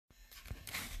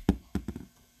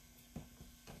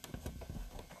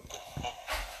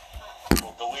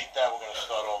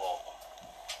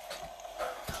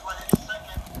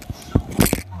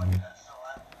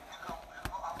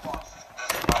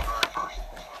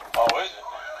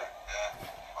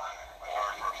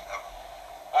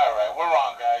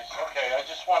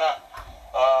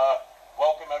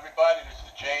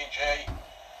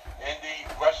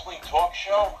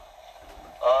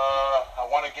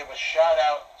a shout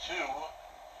out to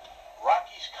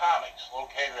Rocky's Comics,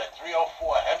 located at 304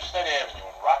 Hempstead Avenue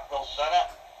in Rockville Center.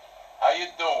 How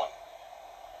you doing?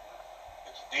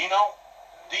 It's Dio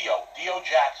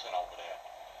Jackson over there,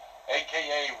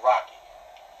 a.k.a. Rocky.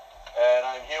 And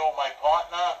I'm here with my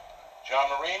partner,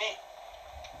 John Marini.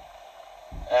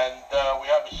 And we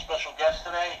have a special guest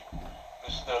today,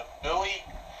 Mr. Billy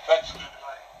Fetzke.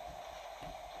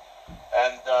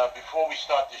 And before we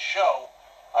start the show,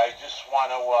 I just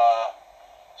want to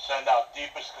send out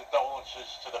deepest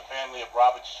condolences to the family of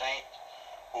Robert Saint,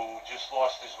 who just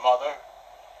lost his mother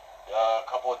a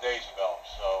couple of days ago.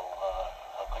 So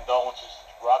our condolences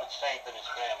to Robert Saint and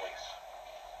his families.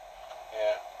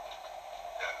 Yeah.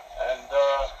 And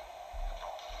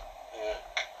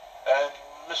and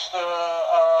Mr.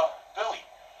 Billy,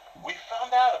 we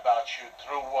found out about you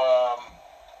through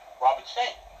Robert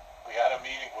Saint. We had a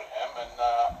meeting with him, and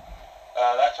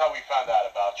that's how we found out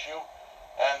about you.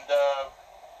 And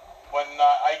when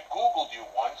I Googled you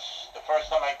once, the first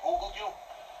time I Googled you,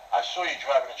 I saw you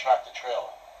driving a tractor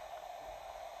trailer.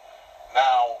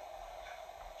 Now,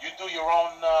 you do your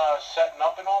own setting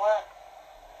up and all that?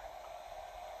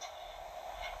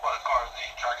 What, as far as the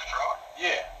tractor trailer?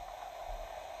 Yeah.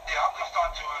 Yeah, I'm just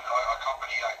onto a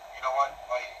company. You know what?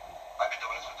 I've been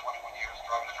doing this for 21 years,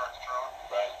 driving a tractor trailer.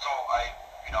 Right. So I've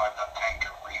done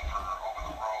tanker, reefer, over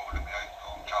the road. I mean, I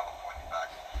go from California back.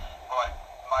 But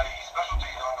my specialty,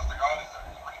 honest to God, is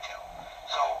retail.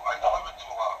 So I deliver to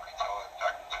a lot of retail. In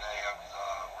fact, today I was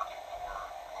working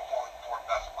for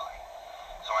Best Buy.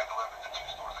 So I delivered to 2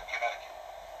 stores in Connecticut.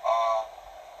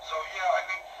 So yeah, I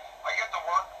mean, I get the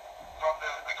work from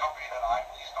the company that I'm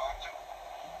leased on to.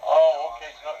 Oh,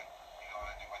 okay. So, I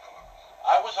do my deliveries.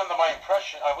 I was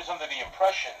under the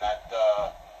impression that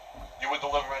you were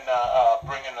delivering,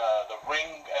 bringing the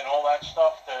ring and all that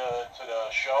stuff to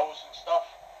the shows and stuff.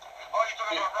 Oh, you're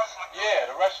talking about wrestling? Yeah,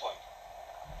 the wrestling.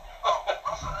 Oh,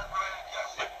 wrestling related?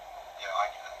 Yes. Yeah, I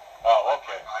get it. Oh,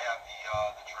 okay. I have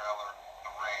the trailer,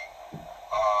 the ring.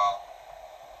 All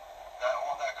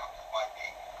that comes by me.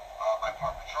 My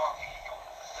partner Charlie, he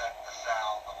owns the set, the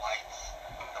sound, the lights,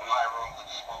 the pyro, the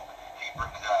smoke. He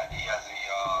brings that. He has a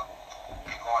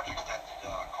large extended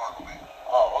cargo van.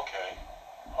 Oh, okay.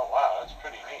 Oh, wow, that's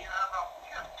pretty neat. You have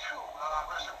 2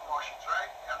 wrestling promotions, right?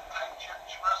 You have Titan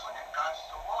Championship Wrestling and Gods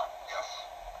to War. Yes.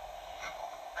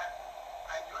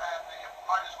 And you have the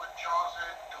partners with Charles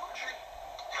and DeLucci.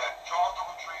 Yeah, Charles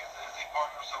DeLucci is a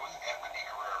partner, so is Anthony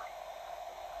Guerrero.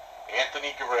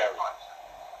 Anthony Guerrero. Correct.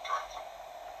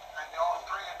 And all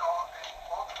 3 in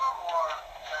both of them, or you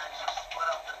just split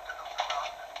up the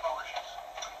promotions?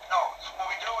 No, so what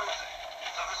we do is,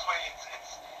 so this way it's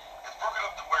broken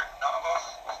up to where none of us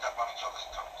step on each other's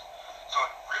toes. So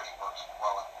it really works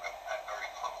well and very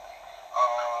fluidly.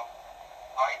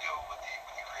 I do with the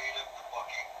creative, the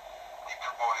booking, the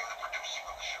promoting, the producing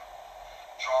of the show.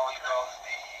 Charlie does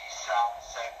the sound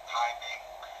set, timing,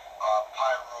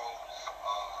 pyros.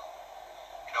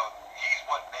 He's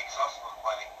what makes us look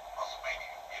like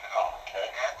WrestleMania. Oh, okay.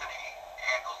 Anthony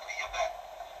handles the event.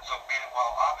 So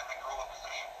meanwhile, I'm in the gorilla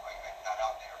position, I'm not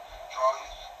out there.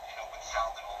 Charlie's, with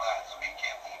sound and all that, so he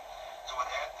can't leave. So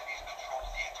with Anthony, he controls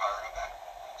the entire event.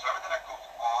 So everything that goes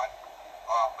on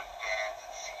with fans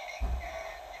and seating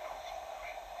and,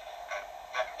 food and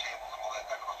vendor tables and all that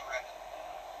goes through Anthony.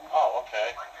 Oh,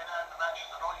 okay. Like you're not in the matches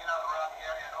at all, you're not around the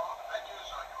area at all, the venues,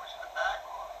 or you're always in the back,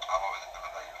 or? I'm always in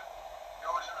the venue. You're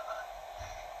always in the back.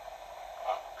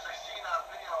 Because I seen a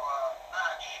video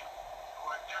match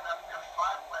where it turned out to be a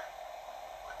 5-way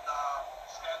with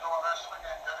Scandal Wrestling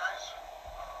and guys.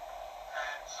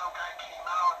 And some guy came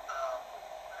out,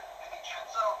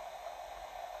 Vincenzo,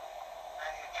 and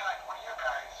he attacked one of your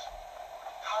guys with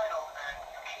the title, and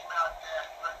you came out there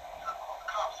and called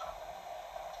the cops on him.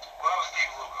 Well, it was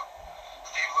Steve Lugo.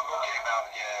 Steve Lugo came out,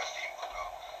 yeah, Steve Lugo.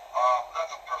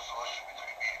 That's a personal issue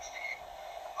between me and Steve.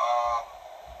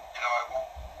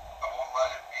 I won't let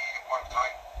him be a part of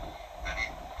Titan. And he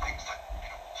thinks that, he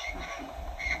can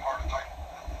be a part of Titan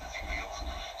as he feels.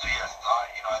 So yes,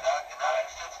 in that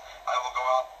instance, I will go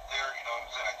out there,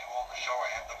 I do all the show, I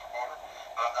am the promoter,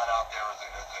 but I'm not out there as a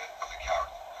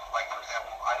character. Like, for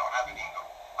example, I don't have an ego.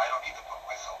 I don't need to put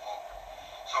myself over.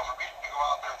 So, for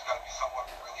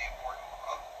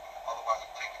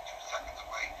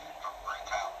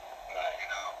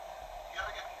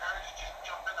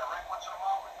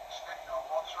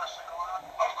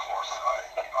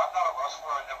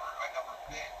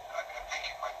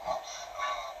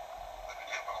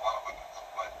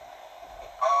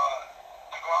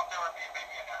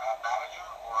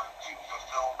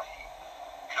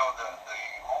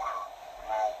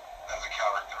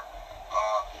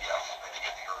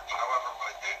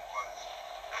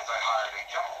I hired a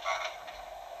general manager.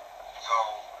 So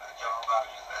the general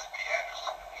manager is S.P.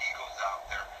 Anderson. He goes out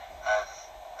there as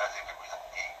if it was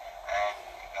me, and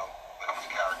with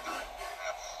his character, and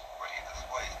that's what he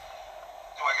displays.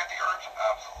 Do I get the urge?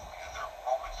 Absolutely. Is there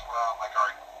moments where I'm like, all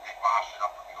right, hey, bosh it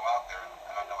up, let me go out there,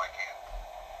 and I know I can.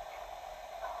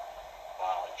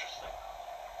 Wow, interesting.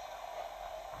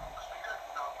 Speaker,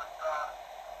 you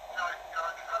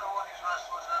got all these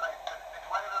wrestlers, and they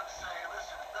invite them to say,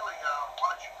 listen, Billy,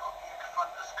 why don't you go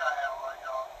confront this guy, or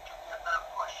give me a better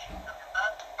push? Have you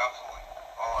met? Absolutely.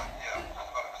 Oh, yeah, just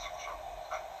about every single show.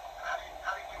 And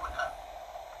how do you deal with that?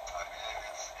 I mean,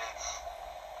 it's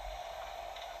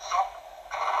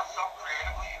some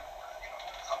creatively,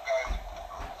 some guys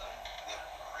they're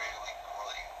creatively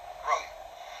brilliant.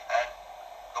 And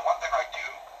the one thing I do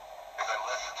is I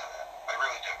listen to them. I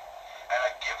really do. And I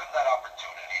give them that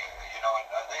opportunity, and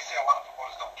they say a lot of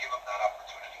promoters don't give them that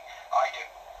opportunity. I do.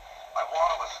 I want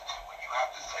to listen to what you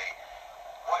have to say.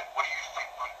 What do you think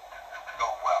would go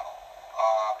well?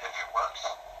 If it works,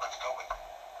 let's go with it.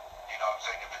 You know what I'm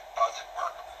saying? If it doesn't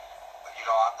work,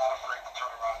 I'm not afraid to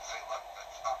turn around and say, look,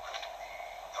 that's not really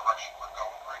the direction we're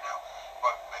going right now,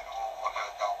 but maybe we'll look at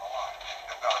it down the line.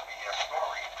 If that'll be a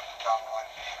story down the line,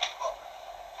 maybe we will.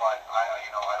 But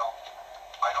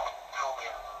I don't fill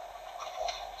their the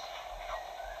full souls.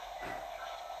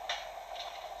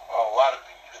 Well, a lot of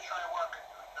You just try to work it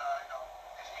with,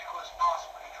 as equal as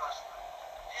possible. You trust them.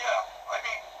 Yeah, I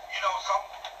mean,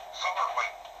 some are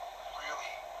like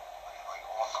really like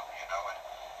awesome, and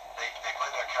they play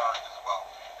their characters well.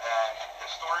 And if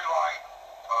storyline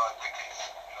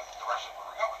dictates, the direction where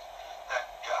we're going, then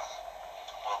yes,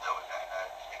 we'll do it. And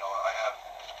I have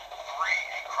three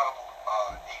incredible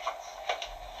agents,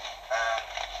 and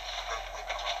they've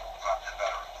been around a long time. They're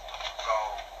veterans. So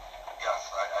yes,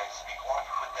 I speak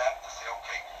often with them to say,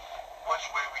 okay, which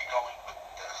way are we going with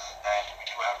this? And we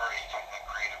do have our agent and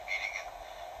creative meeting, and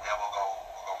then we'll go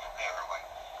from there. Like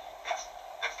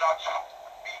it's not just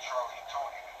me, Charlie, and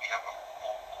Tony. I mean, we have a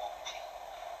full-blown team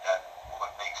that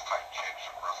makes Titan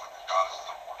Championship Wrestling the goddess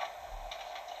important.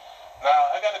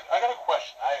 Now, I got a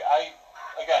question. I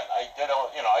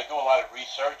do a lot of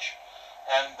research,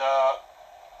 and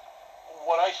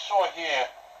what I saw here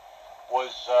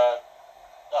was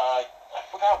I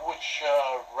forgot which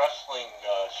wrestling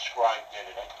scribe did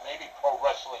it. Maybe Pro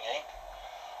Wrestling Inc.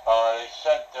 They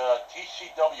said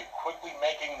TCW quickly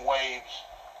making waves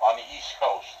on the East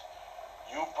Coast.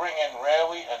 You bring in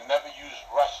rarely and never used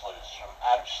wrestlers from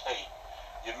out of state.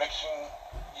 You're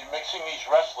mixing these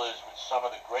wrestlers with some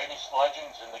of the greatest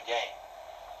legends in the game.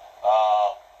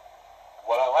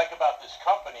 What I like about this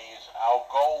company is our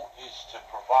goal is to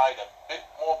provide a bit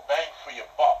more bang for your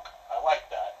buck. I like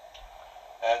that.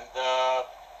 And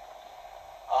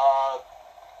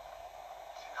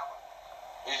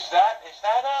is that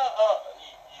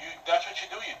that's what you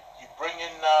do? You bring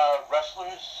in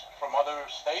wrestlers from other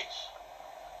states?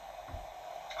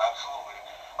 Absolutely.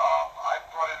 I've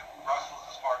brought in wrestlers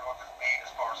as far north as Maine,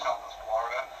 as far south as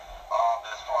Florida,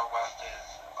 as far west as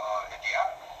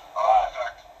Indiana. In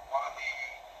fact, one of the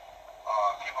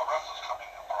female wrestlers coming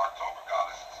for October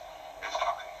Goddesses is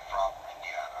coming from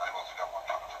Indiana. I've also got one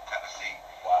coming from Tennessee.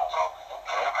 Wow. So,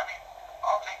 I mean,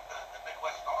 I'll take the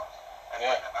Midwest stars and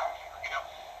bring them out here.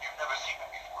 You've never seen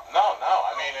them before. No.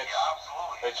 I mean,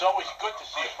 absolutely. It's always good to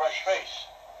see a fresh face.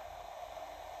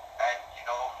 And you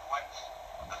know who wins?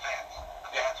 The fans. The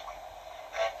fans win.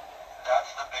 And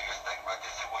that's the biggest thing. Like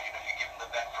they say, well, you give them the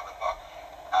bang for the buck.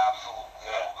 Absolutely.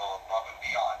 I will go above and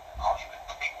beyond. I'll even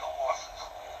take the losses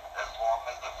as long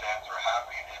as the fans are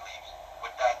happy and they leave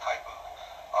with that type of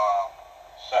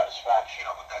satisfaction.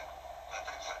 With that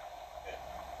thing said.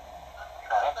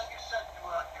 I think you said you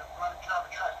run a job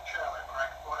at Tractor Trailer,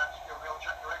 correct? Well, that's your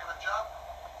regular job?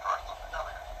 Correct.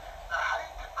 Now, how do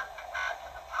you different the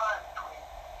time between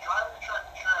driving a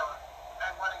tractor trailer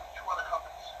and running two other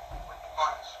companies with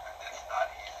partners? It's not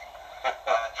easy.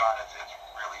 John, it's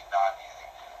really not easy.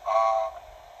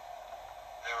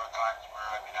 There are times where,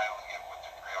 I only get 1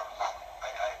 to 3 hours of sleep.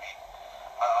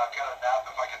 I'll get a nap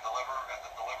if I can deliver. At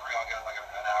the delivery, I'll get like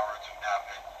an hour or two nap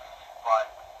in. But,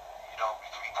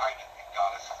 between Titan and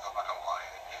Goddesses, I'm not going to lie,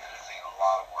 it is a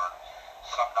lot of work.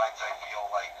 Some nights I feel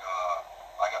like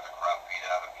I got the crap beat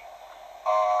out of me.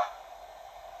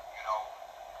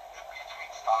 In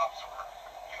between stops or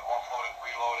offloading,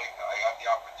 reloading, I have the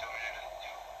opportunity to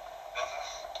do business.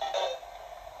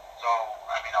 So,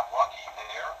 I'm lucky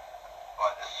there,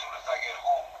 but as soon as I get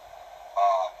home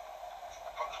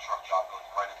from the truck job, goes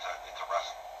right into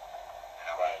wrestling.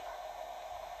 Right.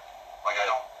 Like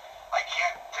I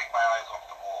can't take my eyes off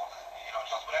the ball.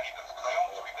 Just with any business, because I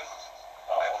own 3 businesses.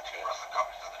 I have the 2 wrestling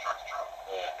companies and the truck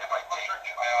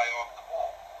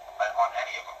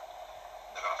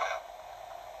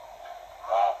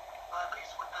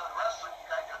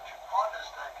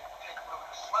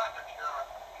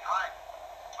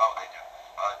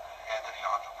Anthony,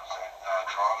 100%.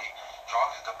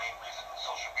 Charlie's the main reason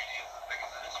social media is as big as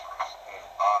it is for us.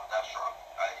 That's Charlie.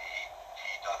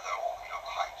 He does all, the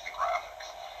hypes, the graphics,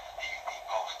 the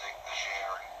posting, the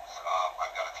sharings.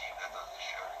 I've got a team that does the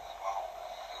sharing as well.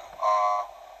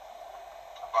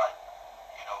 But,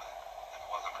 if it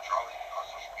wasn't for Charlie, our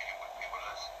social media wouldn't be what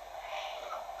it is.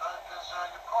 Does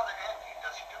your brother Andy,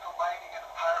 does he do the lighting and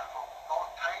the power for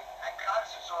both Titan and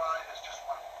Goddesses, or is just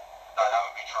one? No, that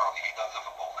would be Charlie. He does it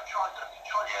for both. Charlie does it.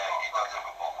 Yeah, he does it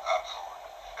for both.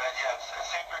 Absolutely. And yeah, it's the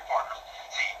same three partners.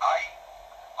 See, I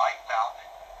founded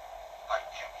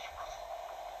Titan Championship Wrestling.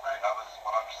 Right. That was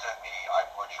 100% me. I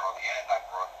brought Charlie in. I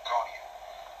brought Tony in.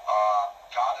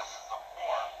 Goddesses of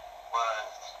War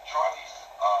was Charlie's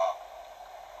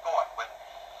thought.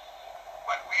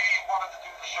 When we wanted to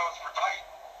do the shows for Titan,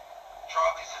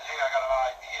 Charlie said, "Hey, I got an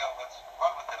idea. Let's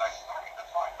run with it." I said, "Okay,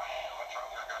 that's fine.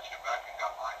 Charlie, I got your back. You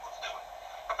got mine. Let's do it."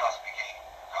 And thus became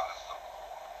Goddesses of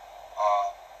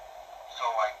War. So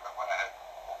I went ahead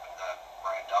and opened that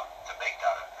brand up to make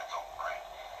that its own brand.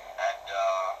 And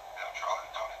Charlie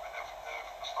and Tony have been there from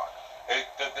the start.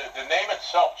 The name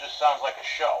itself just sounds like a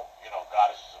show.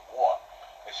 Goddesses of War.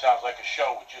 It sounds like a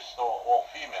show with just all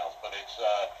females, but it's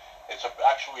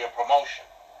actually a promotion.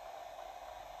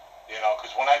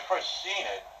 Because when I first seen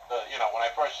it, when I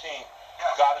first seen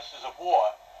Goddesses of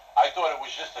War, I thought it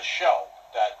was just a show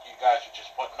that you guys were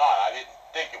just putting on. I didn't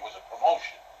think it was a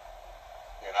promotion.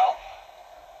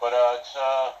 But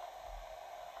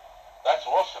that's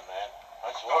awesome, man.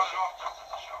 That's awesome. It started awesome. off just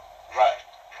as a show. Right.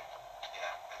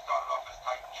 It started off as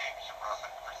Titan Championship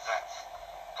Wrestling presents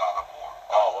God of War.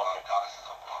 Goddesses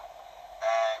of War.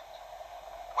 And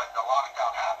when the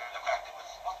lockdown happened, in fact, it was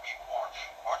supposed to be March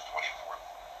 24th,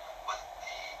 was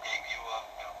the debut of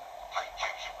Titan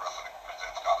Championship Wrestling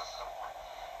presents Goddesses of War.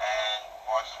 And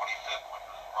March 25th, when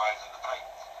it was Rise of the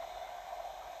Titans,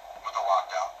 with the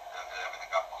lockdown, everything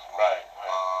got postponed. Right.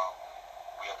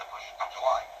 We had to push it to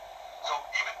July. So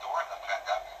even during the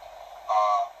pandemic,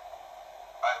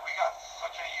 we got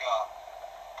such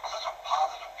a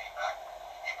positive feedback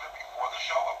even before the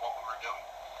show of what we were doing.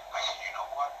 I said, you know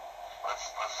what? Let's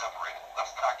separate it.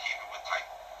 Let's not keep it with Titan.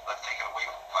 Let's take it away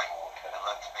from Titan and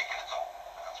let's make it its own.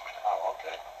 And that's what we did. Oh,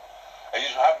 okay. And you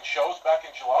were having shows back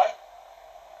in July?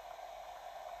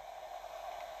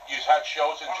 You had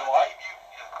shows in July?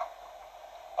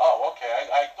 Yeah. Oh, okay.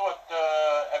 I thought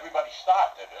everybody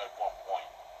stopped at one point.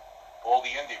 All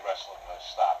the indie wrestling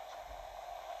stopped.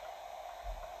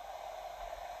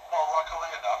 Well, luckily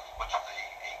enough, which is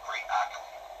a great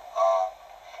accolade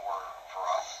for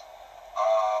us,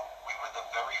 we were the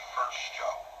very first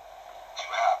show to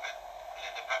happen in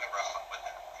independent wrestling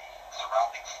within the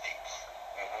surrounding states,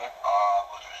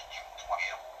 which was June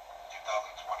 20th,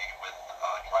 2020, with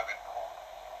Drive-In Brawl.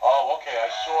 Oh, okay.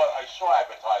 I saw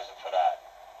advertising for that.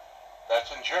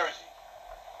 That's in Jersey,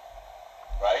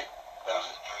 right? That was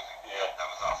in Jersey. Yeah. That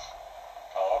was us.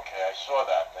 Oh, okay. I saw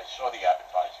that. I saw the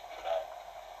advertising for that.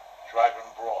 Drive-In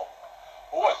Brawl.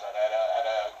 Who was that? At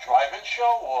a drive-in show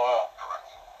or?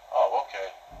 Correct. Oh, okay.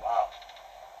 Wow.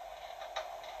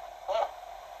 Huh.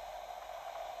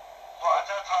 Well, at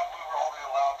that time, we were only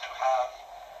allowed to have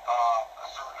a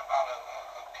certain amount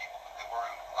of people. They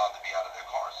weren't allowed to be out of their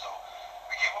cars. So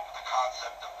we came up with the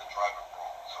concept of the Drive-In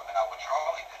Brawl. So now what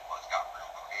Charlie did was got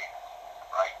real creative,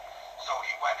 right? So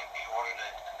he went and he ordered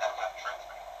an FM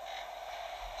transmitter.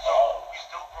 So we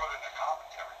still brought in the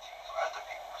commentary team. So as the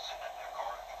people were sitting in their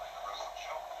car and doing the wrestling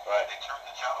show, they turned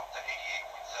the channel to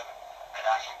 88.7 and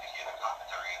actually could hear the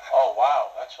commentary in there. Oh,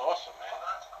 wow. That's awesome, man. Oh,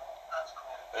 that's cool. That's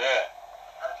cool. Yeah.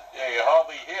 Yeah, you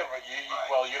hardly hear it.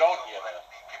 Well, you don't hear that.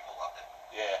 People loved it.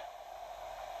 Yeah.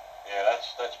 Yeah,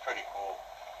 that's pretty cool.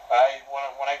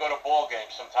 When I go to ball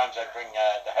games, sometimes I bring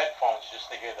the headphones just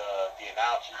to hear the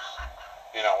announcers.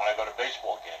 When I go to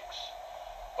baseball games.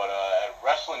 But at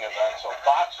wrestling events or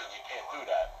boxing, you can't do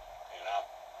that.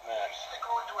 Man. Do you stick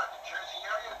going to the Jersey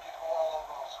area, or do you go all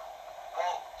over also?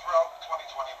 Well, throughout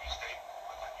 2020, we stayed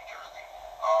within New Jersey.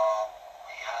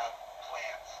 We have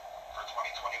plans for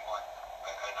 2021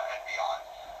 and beyond.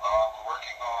 We're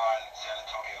working on San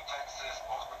Antonio, Texas,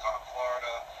 Boca Raton,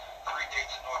 Florida, 3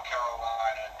 dates in North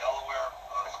Carolina, Delaware,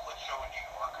 a split show in New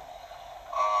York,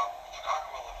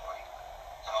 Chicago, Illinois.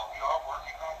 So we are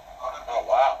working on it. Oh,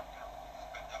 wow. This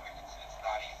pandemic, it's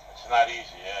not easy. It's not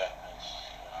easy, yeah.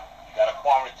 You got to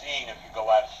quarantine if you go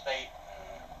out of state.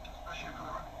 Especially for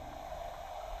the...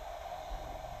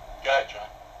 Go ahead,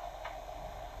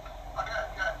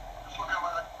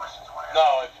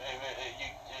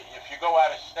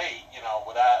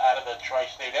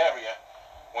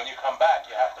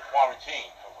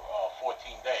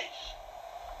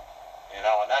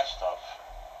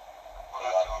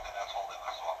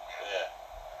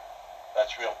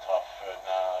 real tough. And,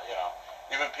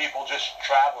 even people just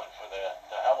traveling for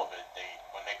the hell of it,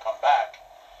 when they come back,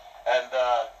 and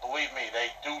believe me,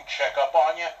 they do check up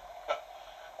on you.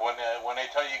 When they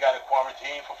tell you got to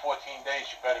quarantine for 14 days,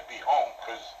 you better be home,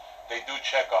 because they do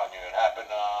check on you. It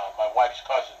happened, my wife's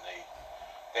cousin, they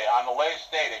on the last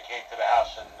day, they came to the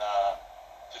house and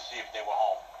to see if they were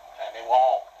home. And they were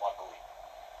home, luckily.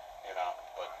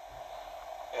 But,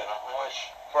 it's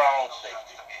for our own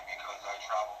safety. To me because I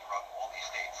travel throughout all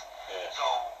these states. Yeah. So,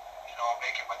 I'm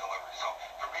making my delivery. So,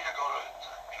 for me to go to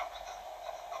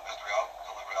the mystery, I'll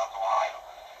deliver it out to Ohio.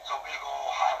 So, for me to go to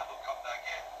Ohio and come back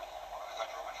in, because I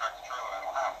drove a tractor trailer, I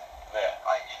don't have to. Yeah.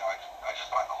 I just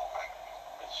find the whole thing.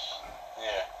 It's,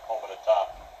 over the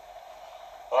top.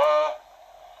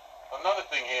 Another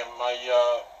thing here,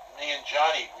 me and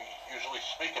Johnny, we usually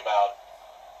speak about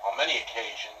on many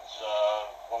occasions,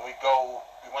 when we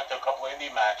went to a couple of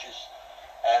indie matches,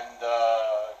 and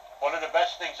one of the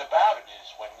best things about it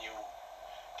is when you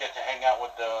get to hang out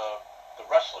with the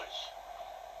wrestlers,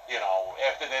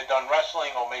 after they're done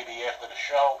wrestling or maybe after the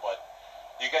show, but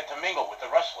you get to mingle with the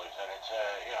wrestlers, and it's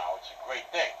a great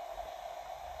thing,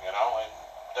 and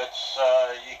that's,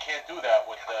 you can't do that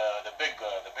with the big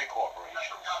corporations. That's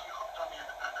what got me hooked on the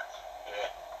independents. Yeah.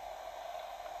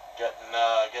 Getting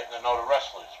to know the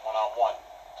wrestlers one-on-one,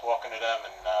 talking to them,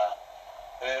 and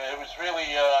it was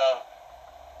really,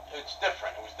 it's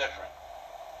different. It was different.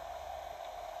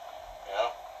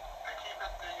 They keep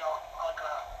it, they're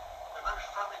very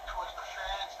friendly towards the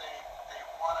fans. They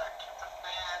want to keep the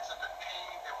fans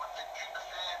entertained. They treat the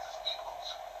fans as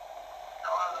equals.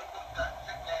 Other than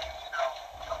big names,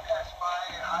 they'll pass by,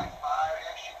 high five,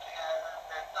 and shake your hand, and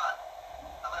they're done.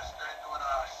 Unless they're doing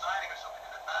a signing or something in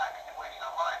the back and you're waiting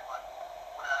online, but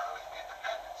whatever, with the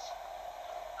independents.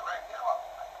 They're right now.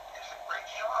 It's a great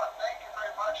show. Thank you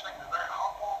very much. They're very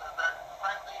humble. They're very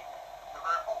friendly. They're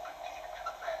very open to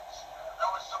the fans. That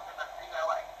was something that really I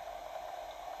like.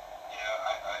 Yeah,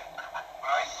 when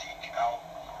I seek out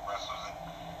for wrestlers, and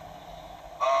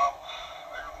I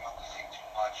really don't seek too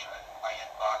much. My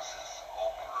inbox is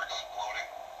over exploding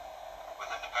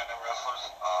with independent wrestlers.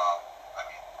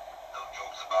 No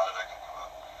jokes about it. I can do a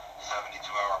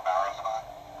 72-hour marathon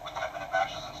with 10-minute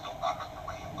matches and still not go through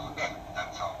my inbox.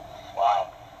 That's how.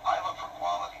 Wow. I look for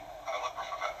quality. I look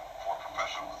for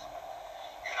professionalism.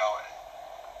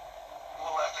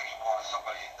 The last thing you want is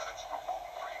somebody that's performing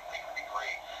for you. They can be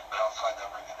great, but outside that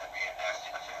ring, and they're being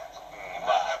nasty to fans. You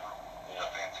must have the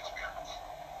fans' experience.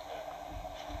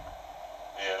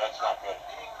 Yeah, that's not good.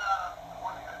 Being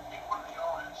one of the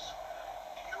owners,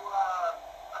 do you, the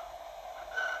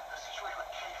situation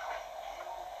with kayfabe,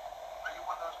 are you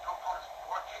one of those proponents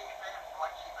for kayfabe? Do you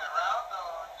want to keep it around,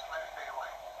 or just let it fade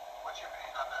away? What's your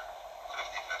opinion on that?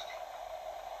 50-50.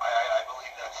 I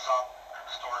believe that some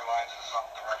storylines and some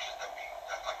directions that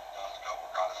type does go, or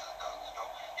goddesses does go,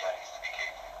 it needs to be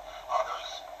kayfabe.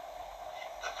 Others,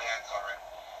 the fans aren't,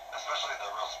 especially the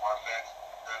real smart fans,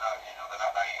 they're not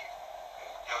naive.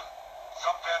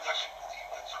 Some fans actually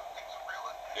believe that certain things are real,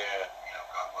 and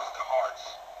God bless their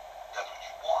hearts, that's what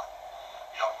you want.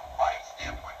 From my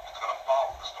standpoint, it's going to follow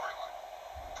the storyline.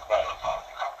 It's going to follow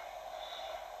the company.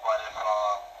 But if, the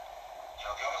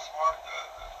other the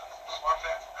smart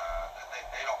fans,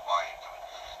 they don't buy into it.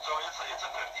 So it's a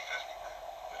 50-50 thing.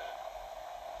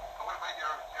 But what about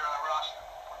your roster?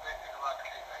 What do they think about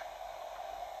kayfabe?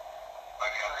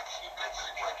 Again, Keep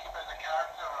it as a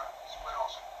character, or split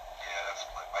also? Yeah, that's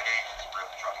split. My agents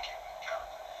really try to keep it in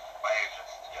character. My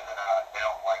agents, they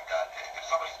don't like that. If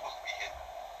somebody's supposed to be hit,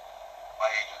 my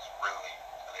agents really,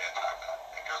 they attack that.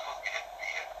 If you're supposed to be hit,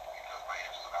 because my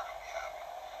agents are not going to be happy.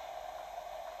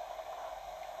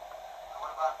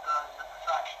 What about the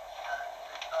factions?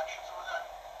 Big factions over there?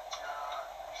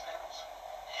 Your stables?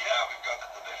 Yeah, we've got the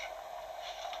division.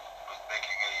 Was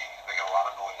making a lot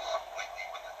of noise lately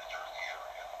within the Jersey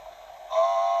area.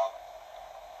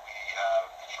 We have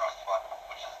the Trust Fund,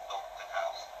 which is built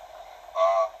in-house.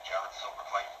 Jared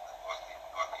Silverclay from the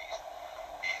Northeast.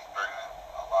 He's bringing in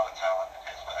a lot of talent in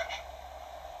his faction.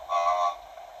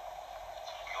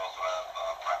 We also have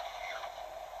Practice here.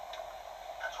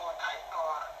 That's all in Titan,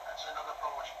 or that's in other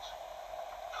promotions?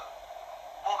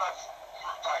 Well, that's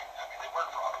through Titan. They work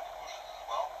for other promotions as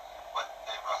well, but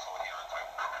they wrestle here in Titan.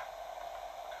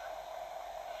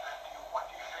 And what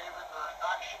do you favor, the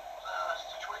faction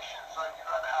situations, or you'd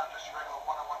rather have just regular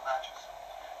one-on-one matches?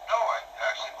 No, I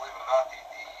actually, believe it or not, the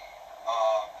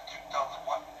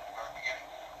 2001, in the very beginning,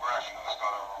 we're actually going to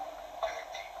start our own tag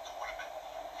team tournament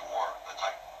for the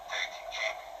Titan Tag Team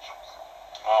Championships.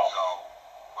 Oh. So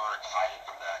we're excited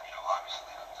for that,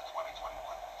 obviously, to 2021.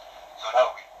 So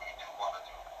no, we do want to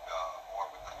do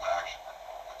more with the faction.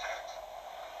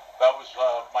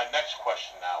 my next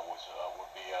question now would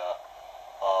be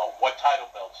what title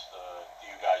belts do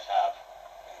you guys have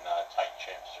in Titan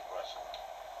Championship Wrestling?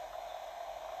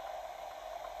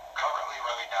 Currently,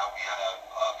 right now, we have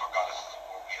for Goddess's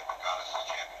Award, we have the Goddess's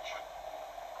Championship.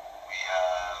 We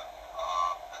have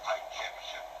the Titan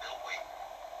Championship middleweight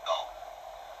belt.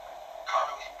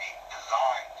 Currently being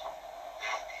designed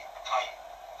is the Titan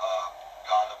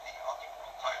God of the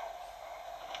Underworld title.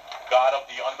 God of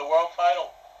the Underworld title?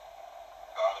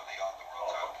 God of the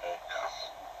Underworld title. Okay.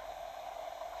 Yes.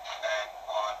 And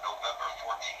on November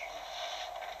 14th,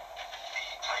 the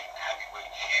Titan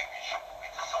Heavyweight Championship will be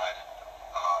decided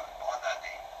on that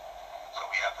date. So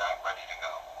we have that ready to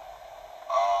go.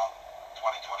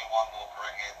 2021 will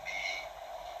bring in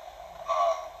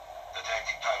the tag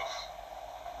team titles.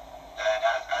 And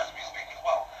as we speak as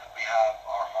well, we have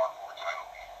our hardcore title.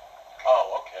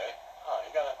 Oh, okay. Oh,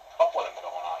 you got a couple of them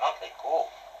going on. Okay, cool.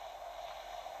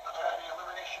 That's going to be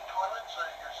elimination tournaments, or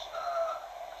you just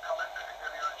come in and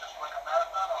you're just like a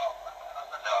marathon, or how's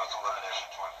that? No, it's elimination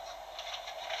tournaments.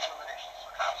 Eliminations.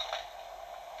 Okay. Absolutely.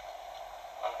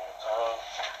 All right. So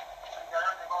you got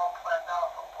everything all planned out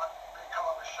for one big hell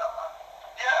of a show, huh?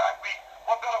 Yeah, I mean,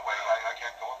 what better way,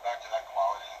 again, going back to that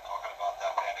quality and talking about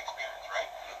that fan experience, right?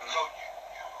 Mm-hmm. So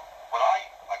what I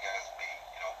guess, being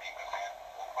a fan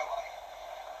all my life,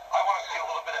 I want to see a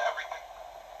little bit of everything,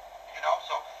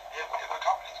 So if a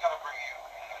company's going to bring you,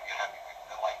 your heavyweights,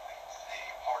 the lightweights, the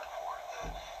hardcore,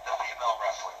 the female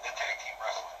wrestling, the tag team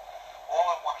wrestling, all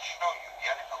I want to show you,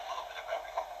 getting a little bit of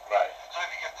everything. Right. So if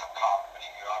you get some comedy,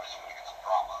 you're obviously going to get some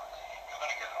drama, you're going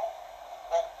to get it all.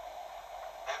 Well,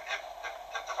 if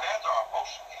the fans are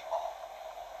emotionally involved,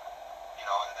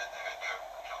 and then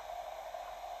they're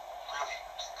really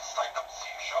psyched up to see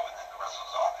your show, and then the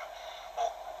wrestlers are there,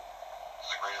 well, it's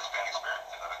the greatest fan experience.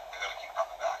 They're gonna keep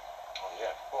coming back. Oh,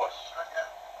 yeah, of course. Yeah.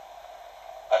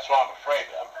 That's why I'm afraid.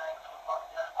 Bang for the buck,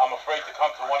 yeah. I'm afraid to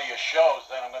come to one of your shows,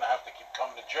 then I'm going to have to keep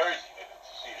coming to Jersey to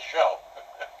see a show.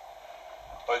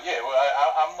 But yeah, well,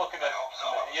 I'm looking at. I hope so.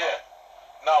 Yeah.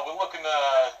 No, we're looking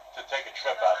to take a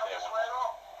trip out there. This way at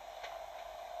all?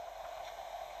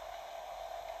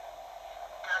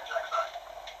 Okay, Jack, sorry.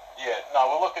 Yeah,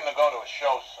 no, we're looking to go to a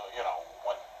show, so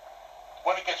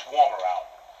when it gets warmer out.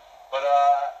 But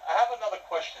I have another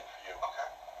question for you. Okay.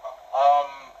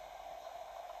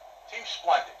 Team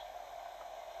Splendid.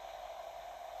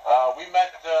 We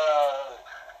met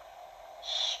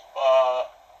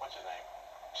what's his name?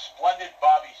 Splendid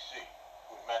Bobby C.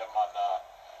 We met him on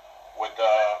with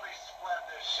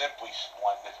Simply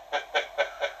Splendid.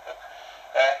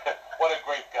 What a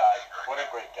great guy. What a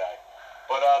great guy.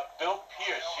 But Bill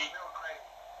Pierce,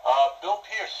 Bill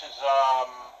Pierce is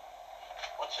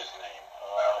what's his name?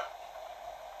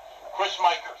 Chris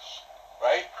Michaels,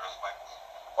 right? Chris Michaels.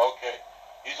 Okay.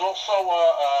 He's also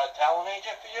a talent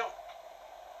agent for you?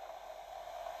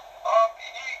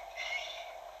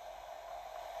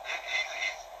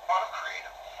 He's part of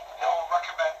creative. He'll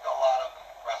recommend a lot of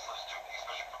wrestlers to me,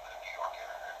 especially from the New York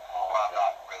area, who I'm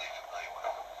not really familiar with.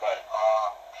 Right.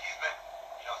 He's been,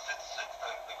 since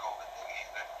the COVID thing, he's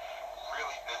been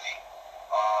really busy,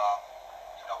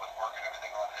 with work and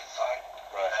everything on his side.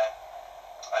 Right. And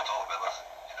I told him, listen,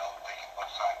 take as much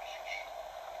time as you need.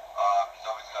 He's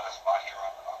always got a spot here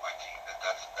on my team.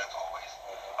 That's always.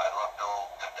 Mm-hmm. I'd love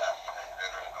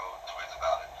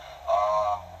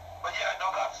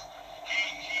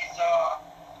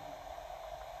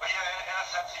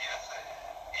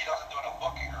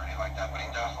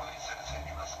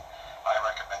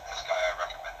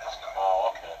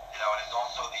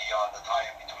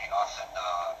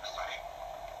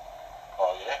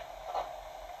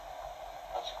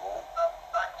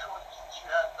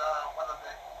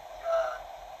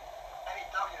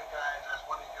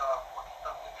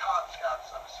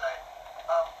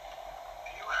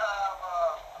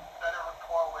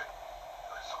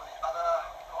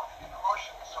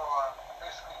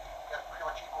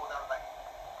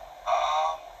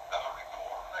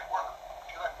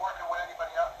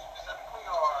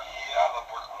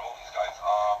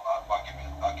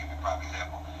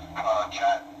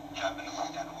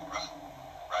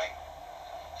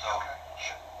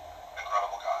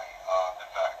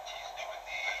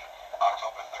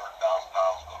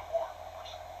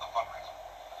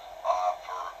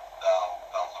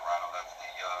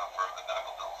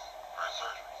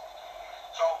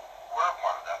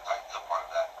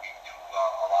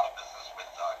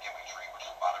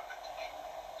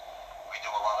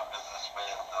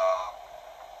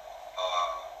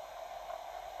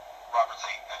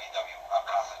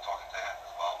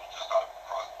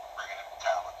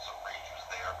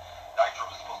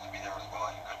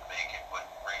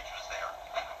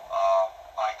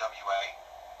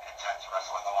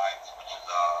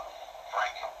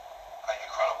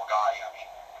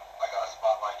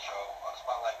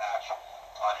match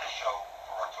on his show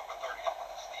for October 30th.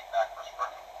 Steve Mack versus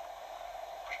Brooklyn.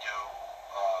 We do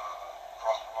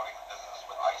cross-promoting the business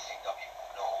with ICW,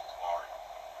 No Holds Barred,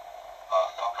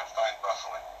 Falkenstein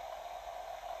Wrestling,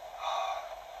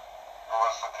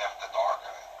 Wrestling After Dark.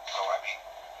 So, I mean,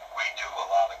 we do a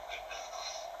lot of good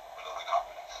business with other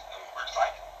companies, and we're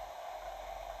excited.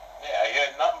 Yeah, I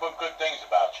hear nothing but good things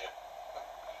about you.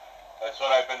 That's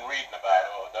what I've been reading about.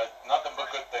 Oh, nothing but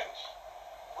good things.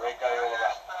 Great guy all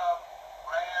around.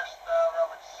 When I asked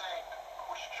Robert Singh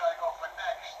who should try to go for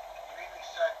next, he immediately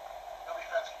said Billy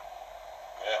Fetzke.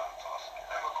 Yeah. That's awesome. Give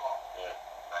him a call. Yeah.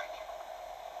 Thank you.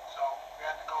 So we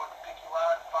had to go and pick you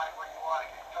out and find where you are to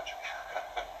get in touch with you.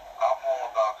 I'm all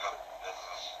about good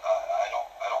business. I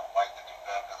don't like to do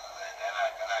bad business, and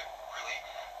I really,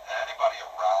 and anybody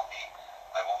around me,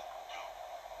 I won't do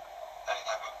any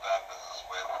type of bad business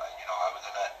with. I was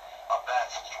in a bad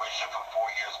situation for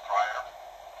 4 years prior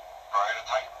to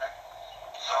Titan.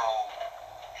 So,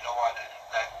 you know what?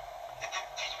 That it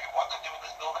didn't teach me what to do in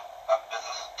this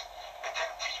business. It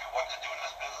didn't teach me what to do in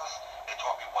this business. It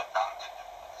taught me what not to do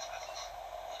in this business.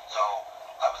 So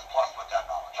I was blessed with that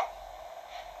knowledge.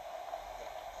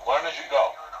 Learn as you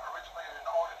go. You were originally an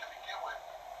owner to begin with.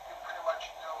 You pretty much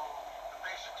knew the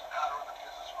basics of how to run the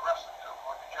business for wrestling too,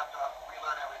 or did you have to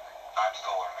relearn everything? I'm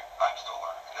still learning.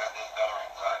 There's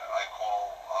veterans I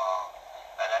call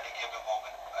at any given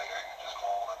moment. I can just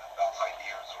call them and bounce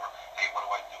ideas, or hey, what do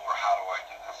I do, or how do I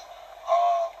do this?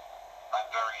 I'm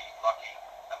very lucky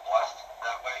and blessed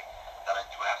that way that I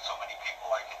do have so many people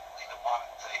I can lean upon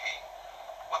and say, hey,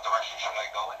 what direction should I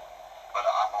go in? But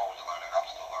I'm always learning. I'm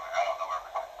still learning. I don't know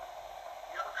everything.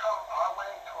 You ever come our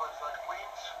way towards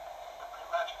Queens for your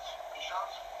matches, your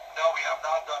shows? No, we have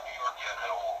not done New York yet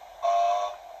at all.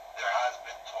 There has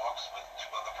been talks with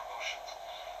 2 other promotions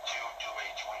to do a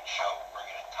joint show, bring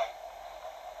it in tight.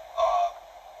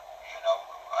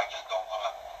 I just don't want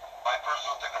to. My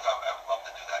personal thing is I would love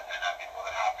to do that, and I'd be more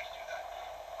than happy to do that.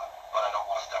 But I don't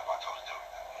want to step on toes doing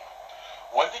that.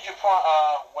 When did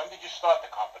you start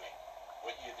the company?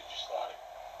 What year did you start it?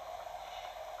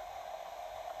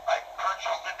 I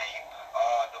purchased the name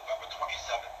November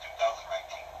 27th,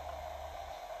 2019.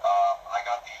 I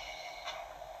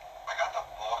got the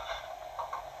book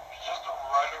just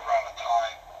right around the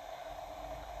time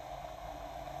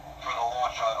for the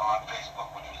launch on Facebook,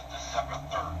 which was December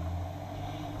 3rd.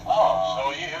 Oh,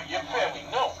 so you're fairly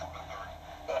new. December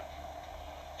 3rd.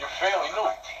 You're fairly new.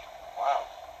 2019. Wow.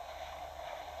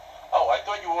 Oh, I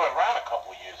thought you were around a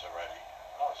couple of years already.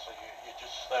 Oh, so you're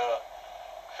just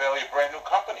fairly a brand new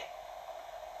company.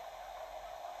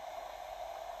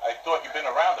 I thought you'd been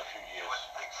around a few You years.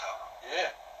 wouldn't think so.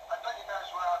 Yeah. I thought you guys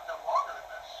were out there longer than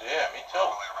this. Yeah, me too.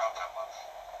 Probably around 10 months.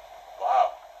 Wow.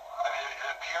 I mean,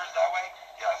 it appears that way.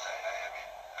 Yes, I mean,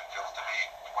 it feels to me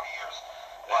 20 years.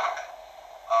 But,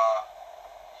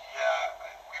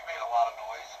 we made a lot of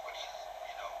noise, which is,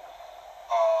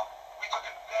 we took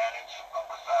advantage of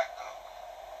the fact of,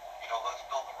 let's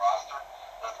build the roster,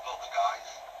 let's build the guys,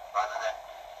 rather than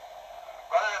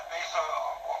base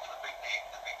off the big name,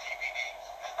 the big TV names,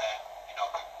 and then,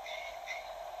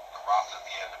 the roster's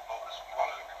the added bonus. We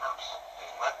wanted to reverse.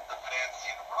 Let the fans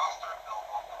see the roster and build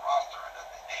off the roster, and then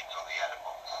the names are the added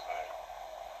bonus. Right.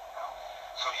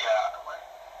 So yeah, we're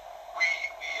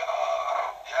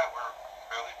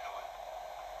fairly new.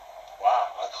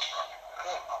 Wow. We're still struggling.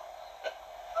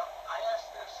 I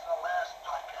asked this in the last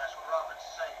podcast with Robert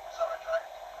Singh, Sarge, right?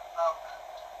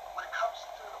 When it comes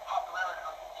to the popularity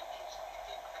of the indies, do you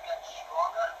think it gets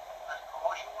stronger as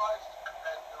promotion-wise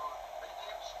compared to big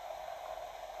names?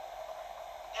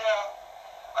 Yeah,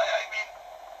 I mean,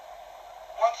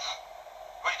 once,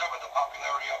 what are you talking about, the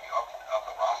popularity of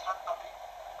the roster? Of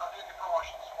the indie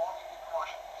promotions, all the indie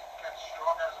promotions, do you think it gets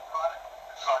stronger as a product?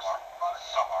 Some are.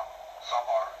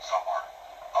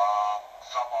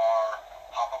 Some are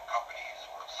pop-up companies,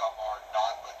 or some are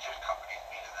non-legit companies,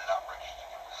 meaning they're not registered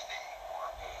through the state, or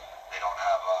they don't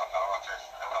have federal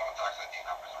tax ID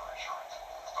numbers or insurance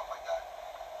and stuff like that.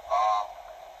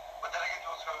 But then again, you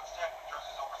also got to understand, New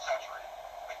Jersey's oversaturated,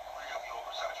 like really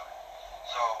oversaturated.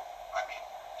 So, I mean,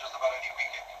 just about any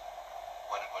weekend,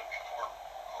 when it would be before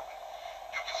COVID,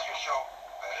 you can see a show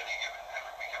at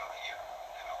every weekend of the year,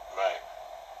 Right.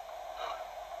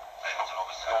 And it's an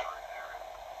oversaturated area.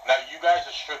 Now, you guys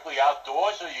are strictly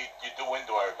outdoors, or you do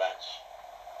indoor events?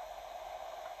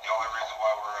 The only reason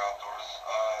why we're outdoors,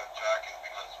 Jack, is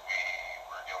because we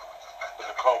were dealing with this pandemic. With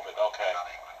the COVID, okay. We're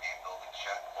not able to be in buildings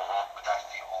yet, Uh-huh. but that's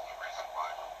the only reason why.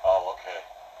 Oh, okay.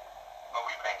 But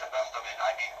we made the best of it.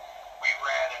 I mean, we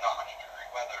ran in 100-degree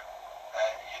weather,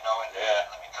 and Yeah.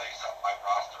 let me tell you something, my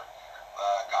roster,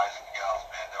 guys and gals,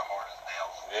 man, they're hard as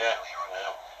nails. Yeah, Really are.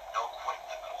 yeah. No quitting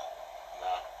them at all.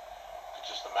 No. I could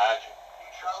just imagine. Do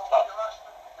you It's travel tough. with the rest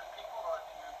of the people, or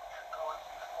do you go in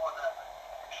before that and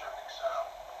make sure everything's set up?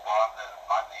 Well,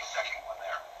 I'm the second one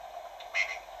there.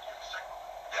 Meaning, You're the second one.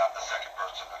 yeah, I'm the second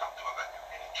person to come to a venue.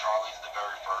 Meaning Charlie's the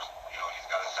very first. You know, he's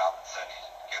got a sound that set. He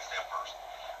gets there first.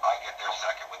 I get there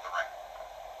second with the ring.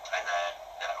 And then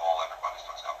everybody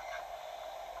starts coming in.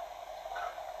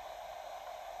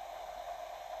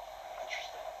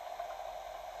 Interesting.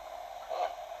 Huh.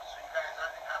 So you guys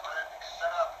have everything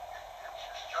set up. It's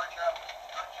just your job.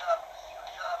 It's your job. It's your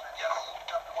job. And Yes. you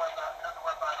don't have to worry about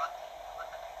it.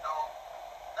 No,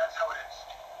 that's how it is.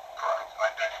 Correct. I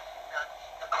think. You got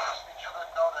to trust each other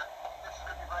and know that this is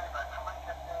going to be ready by the time I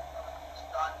get there. Everything's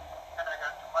done. And I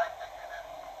got to do my thing. And then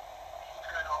he's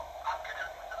going to know I'm getting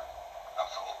everything done.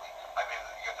 Absolutely. I mean,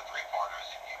 you got the three partners.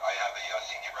 I have a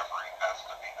senior referee, Pat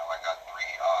Scavino. I got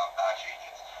three match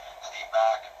agents. Steve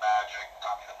Mack, Magic,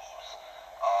 Tommy the Moose.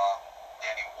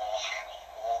 Danny Walsh handles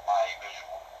all my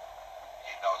visual.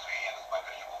 He knows who he handles my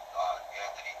visual.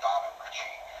 Anthony, Donna,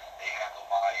 Richie, they handle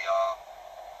my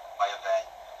event.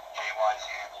 Jay Wise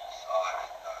handles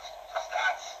the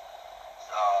stats.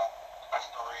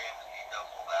 Historian, he does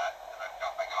all that. And I've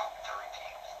got my commentary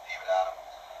teams, David Adams,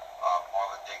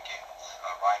 Marlon Dinkins,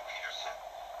 Ryan Peterson,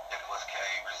 Nicholas K,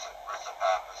 Rissa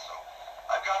Pappas. So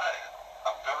I've got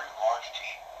a very large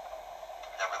team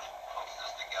that really puts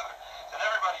this together. And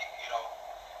everybody, you know,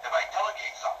 if I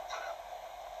delegate something to them,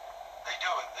 they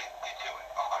do it. They do it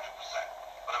 100%.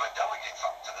 But if I delegate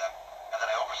something to them and then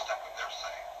I overstep what they're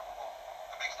saying, well,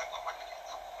 it makes them look like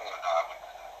idiots. So no, I wouldn't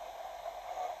do that.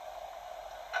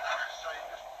 So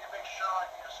you make sure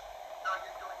you just know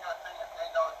you're doing your thing, and they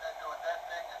know they're doing their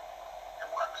thing, and it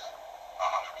works.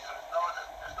 100%.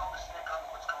 There's no mistake on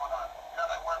what's going on. You don't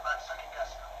have to worry about second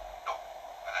guessing them. No,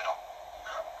 and I don't.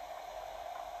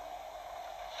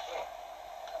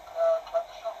 Let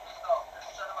the show yourself. Just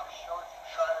set up shows you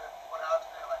try to put out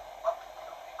there, like monthly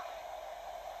or weekly.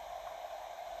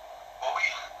 Well,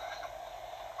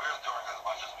 we're doing as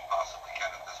much as we possibly can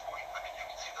at this point. I mean, you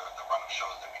can see the run of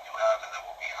shows that we do have and then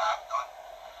what we have done.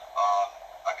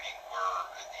 I mean, we're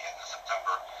at the end of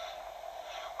September.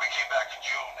 We came back in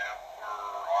June and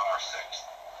we're on our 6th.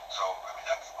 So, I mean,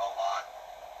 that's a lot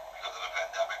because of the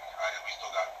pandemic. And we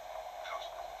still got a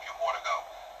few more to go.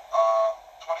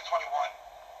 2021,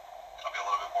 it'll be a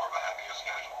little bit more of a heavier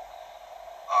schedule.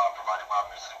 Providing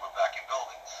obviously we're back in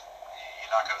buildings.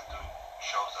 You're not going to do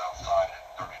shows outside in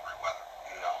 30-degree weather.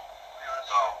 No.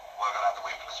 So we're going to have to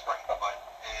wait for the spring. But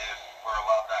if we're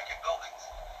allowed back in buildings,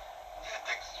 and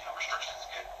things, restrictions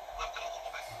get lifted a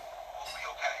little bit, we'll be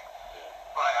okay.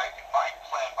 But my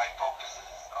plan, my focus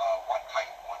is one fight,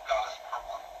 one goddess per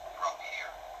month throughout the year.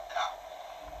 Now,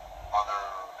 other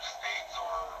states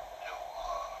or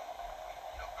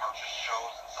purchase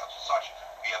shows and such.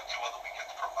 We have 2 other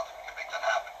weekends per month. We can make that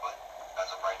happen. But as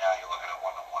of right now, you're looking at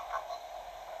one per month.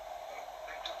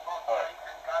 They do both All right. night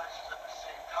and goddesses at the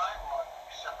same time, or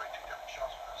you separate two different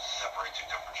shows for us? Separate 2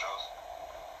 different shows.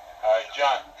 All right,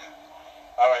 John. Yeah.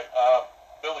 All right,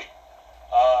 Billy.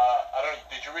 I don't know.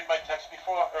 Did you read my text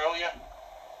earlier?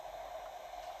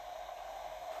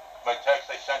 My text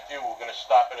I sent you. We're gonna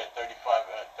stop it at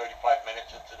 35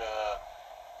 minutes into the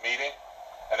meeting,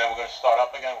 and then we're gonna start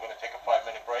up again. We're gonna take a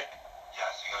 5-minute break.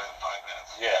 Yes, you got 5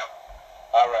 minutes. Yeah. Yep.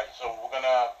 All right. So we're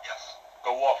gonna Yes.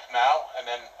 go off now, and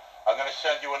then I'm gonna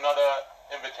send you another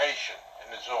invitation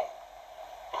in the Zoom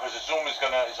because the Zoom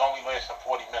is only lasting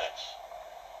 40 minutes.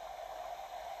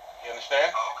 You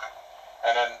understand? Oh, okay.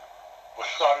 And then we'll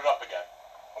start it up again.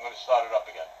 I'm gonna start it up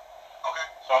again. Okay.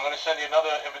 So I'm gonna send you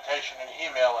another invitation in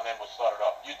email, and then we'll start it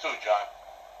up. You too, John.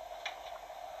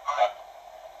 All right.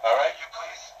 All right? Can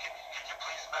you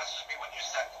please message me when you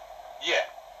send it? Yeah.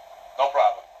 No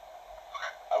problem.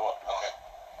 Okay. I will. Okay.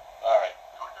 All right.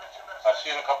 I'll see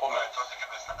you in a couple All right. minutes. Talk to you,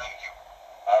 Mr. Thank you.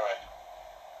 All right.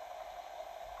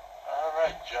 All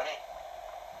right, Johnny.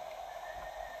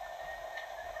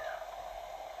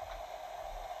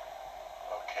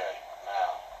 Okay,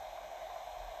 now.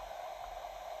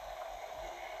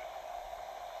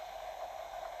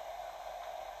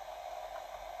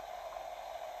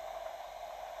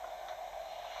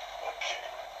 Okay.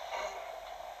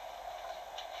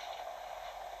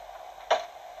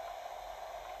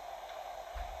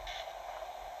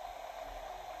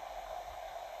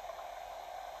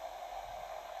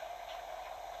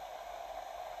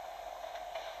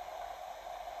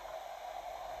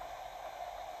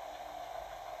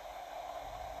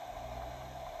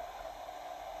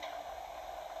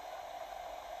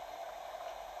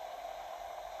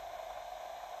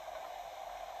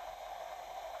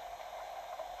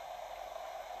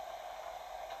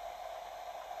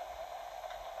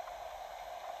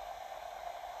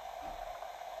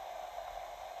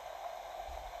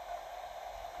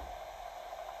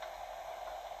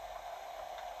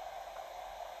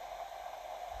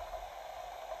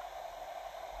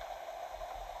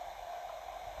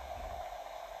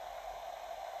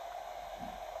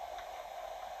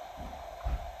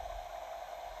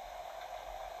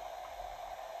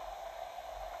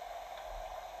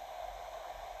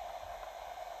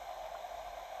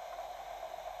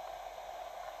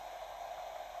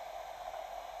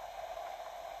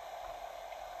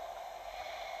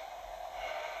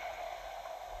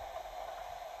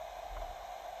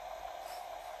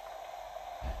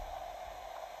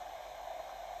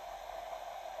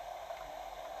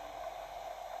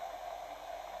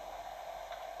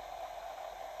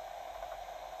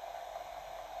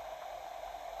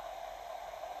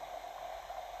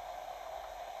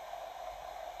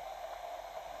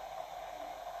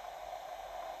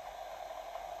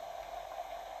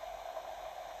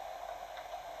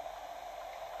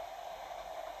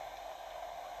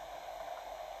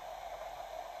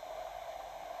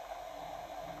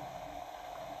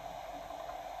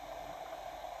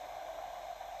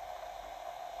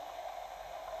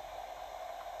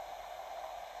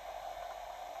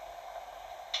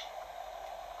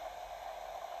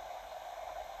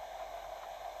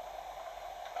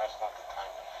 That's not the time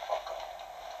to fuck up.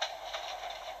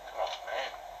 Come on, man.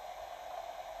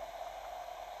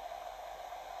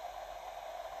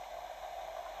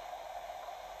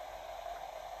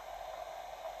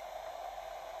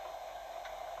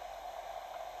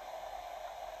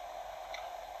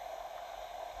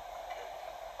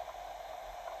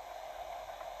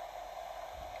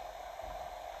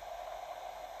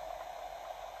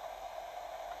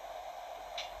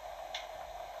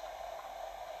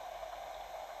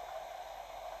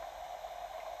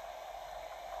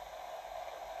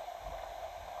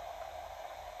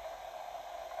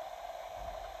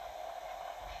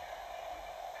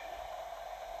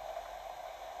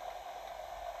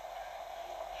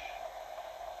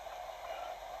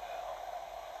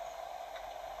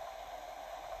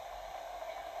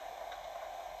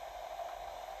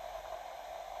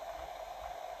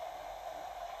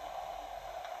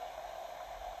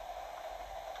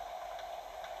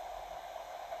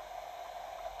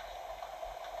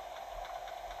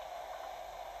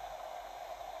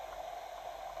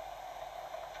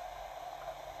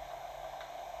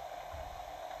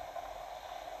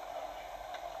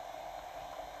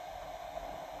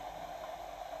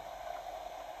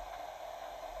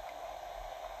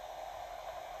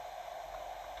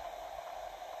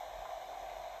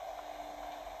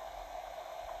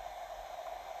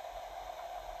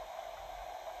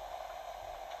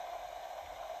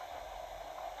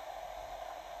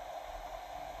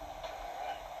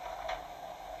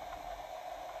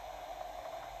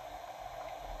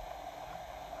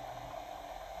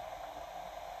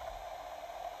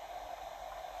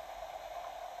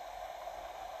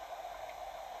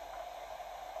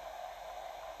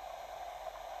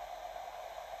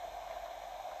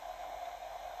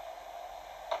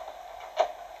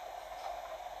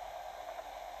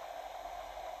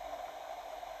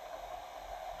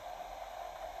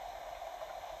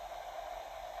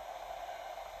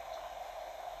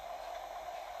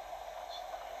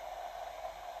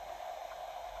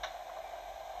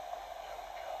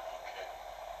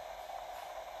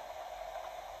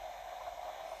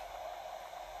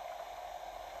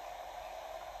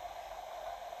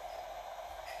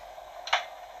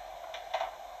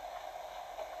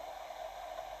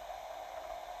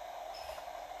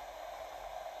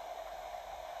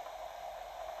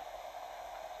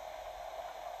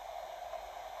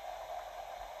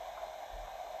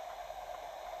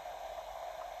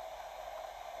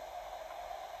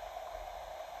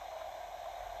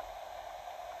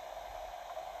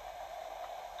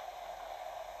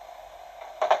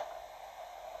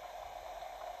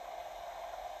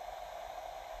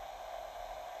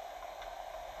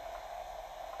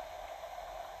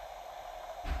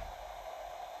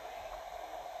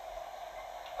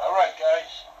 All right,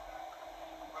 guys.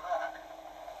 We're back.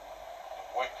 I'm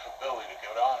waiting for Billy to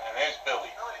get on, and there's Billy.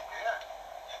 Billy, yeah.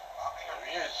 There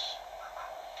he is.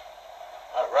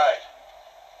 All right.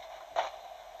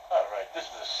 All right, this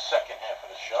is the second half of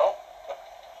the show.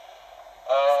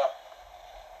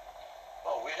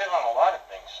 Well, we hit on a lot of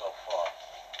things so far.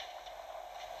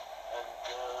 And,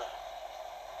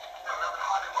 Yeah, remember,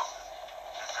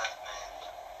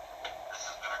 this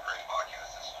has been a great podcast.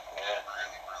 This is yeah.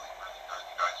 really, really, really good.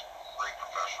 You guys are great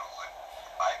professionals, and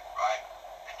I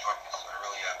enjoyed this. I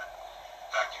really have. In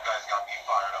fact, you guys got me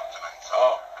fired up tonight. So.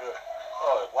 Oh, good.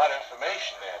 Oh, a lot of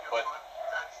information there, but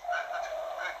That's a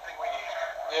good thing we need.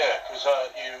 yeah, because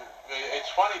it's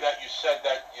funny that you said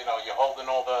that, you know, you're holding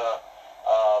all the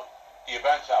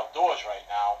events outdoors right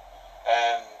now,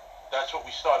 and that's what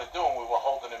we started doing. We were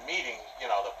holding a meeting, you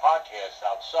know, the podcast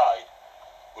outside.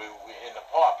 We in the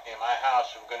park near my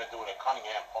house. We were going to do it at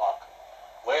Cunningham Park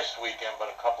last weekend,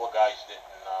 but a couple of guys didn't.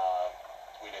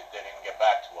 They didn't get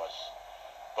back to us.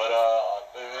 But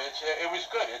it was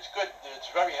good. It's good. It's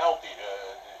very healthy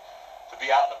to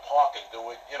be out in the park and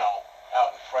do it. You know,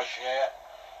 out in fresh air,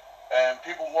 and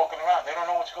people walking around. They don't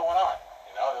know what's going on.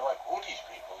 You know, they're like, who are these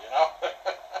people? You know.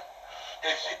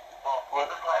 They see. Well,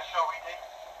 the last show we did,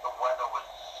 the weather was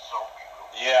so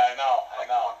beautiful. Yeah, I know.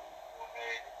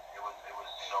 It was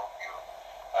so beautiful.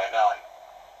 I know.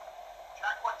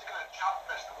 Jack wants to get a chop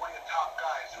fest to one of your top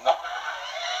guys. No.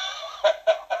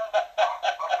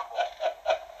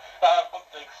 I don't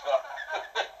think so.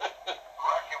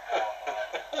 Wrecking ball, man.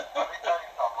 Let me tell you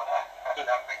something.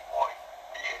 That big boy,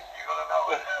 he is. You're gonna know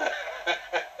it.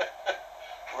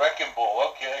 Wrecking ball.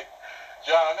 Okay,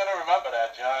 John. I'm gonna remember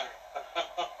that, John.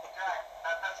 Jack,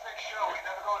 that's a big show. We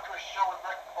never go to a show with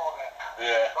wrecking ball then.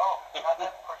 Yeah. No, not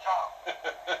that for chop.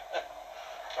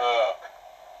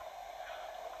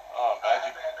 Oh,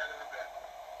 magic.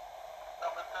 No,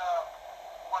 but I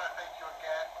want to thank you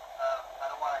again. I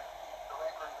don't want to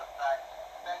belabor the fact.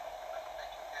 Thank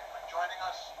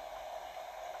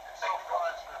So far,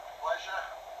 it's been a pleasure,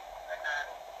 and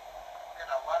we're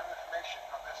getting a lot of information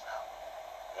from this now.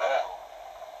 Yeah.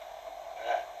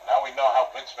 Yeah. Now we know how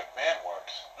Vince McMahon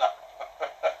works. No.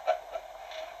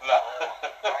 No.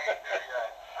 I ain't there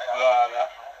yet. No.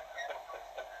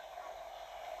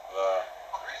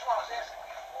 Well, the reason why I was asking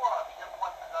before if you ever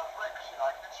want another fight, because,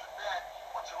 like Vince McMahon,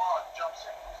 once in a while jumps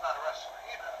in. He's not a wrestler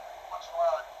either. Once in a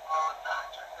while, on a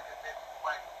match, I figured maybe you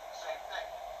might do the same thing.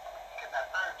 You get that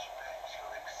urge, man. You feel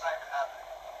the excitement happening.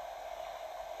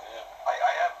 Yeah.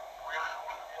 I have really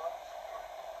good feelings.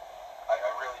 I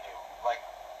really do. Like,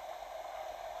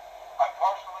 I'm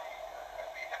partially a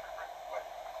hypocrite, but,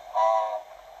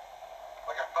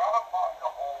 like, I'm proud of the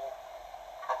whole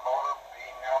promoter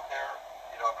being out there,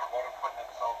 promoter putting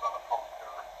themselves on a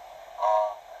poster,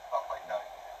 and stuff like that.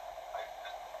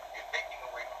 You're taking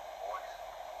away from the voice,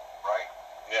 right?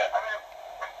 Yeah. I mean,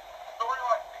 the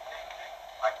storyline thing,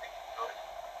 I think it's good.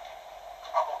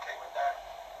 I'm okay with that.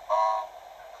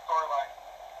 The storyline,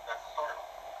 that's the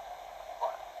storyline.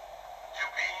 But to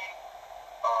be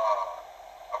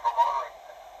a promoter and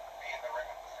be in the ring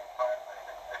at the same time,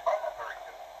 I find that very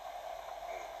good.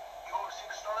 You oversee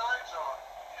the storylines, or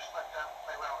you just let them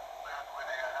play out the way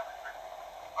they have it written?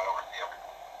 I oversee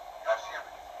everything. You oversee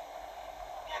everything.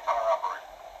 The entire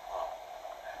operation.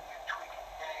 And you tweaking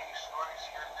any stories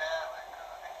here and there, like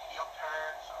any heel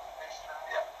turns or face turns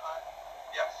Yeah. all the time?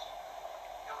 Yes.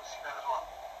 You oversee that as well?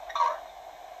 Correct.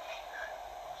 Yeah,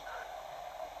 that's good.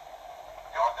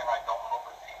 The only thing I don't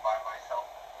oversee by myself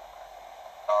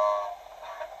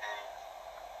is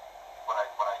when I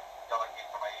delegate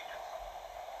to my agents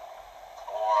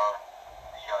or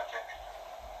the championship.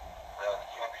 The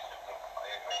championship thing.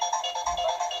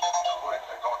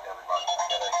 I talk to everybody. I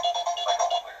get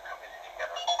almost like a committee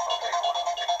together. Okay, what do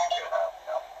we think we should have?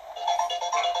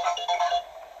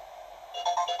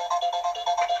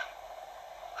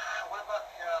 What about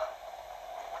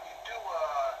when you do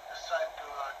decide to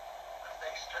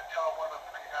face tell one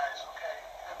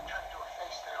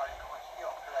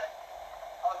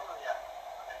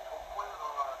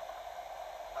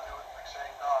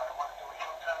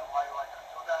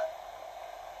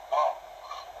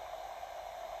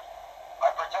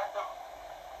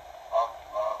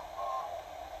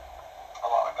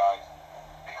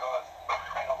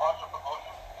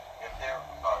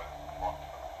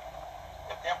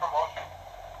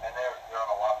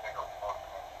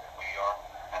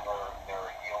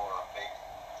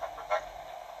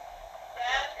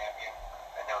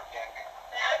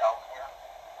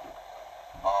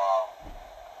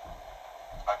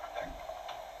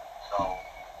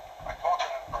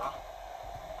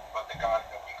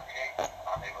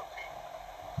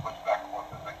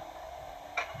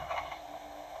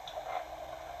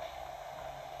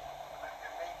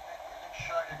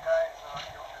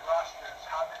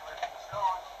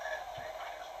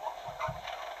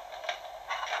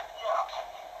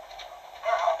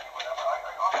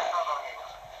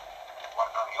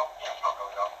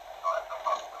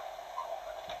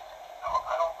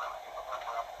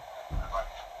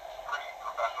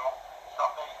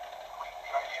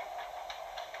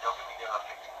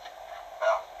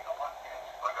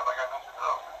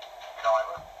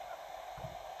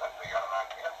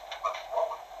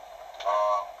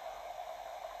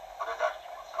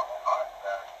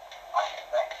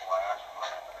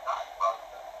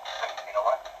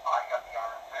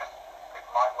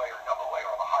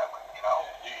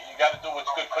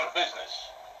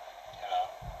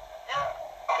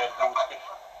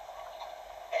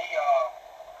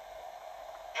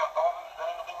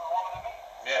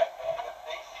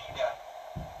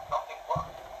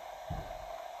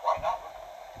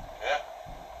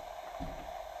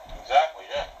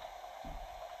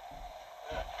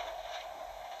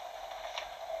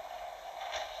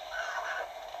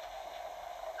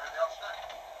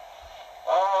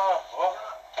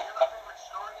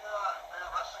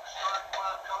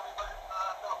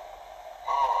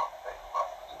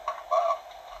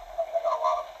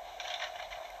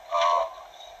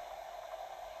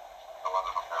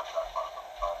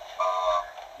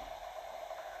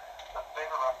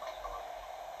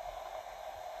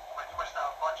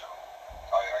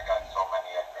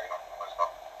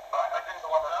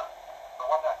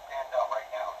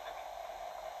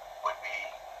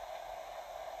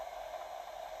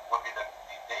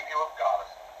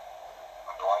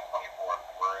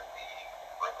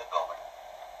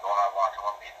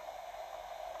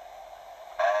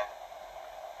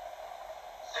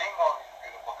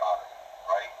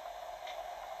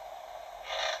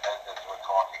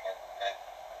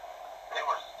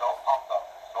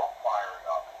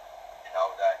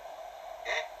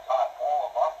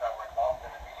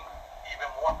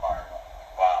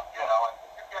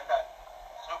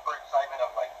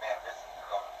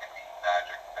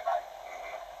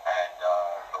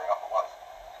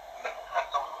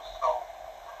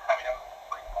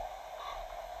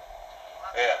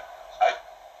Yeah,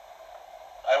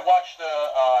 I watched the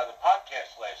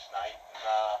podcast last night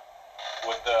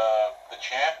with the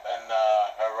champ and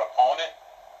her opponent,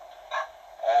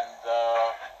 and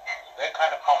they're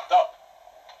kind of pumped up.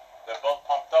 They're both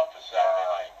pumped up for Saturday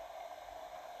night.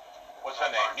 What's her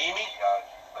name? Mimi?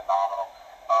 She's phenomenal.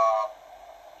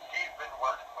 She's been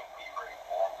working with me for a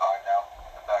long time now.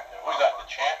 In fact, Who's that? The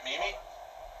champ, Mimi?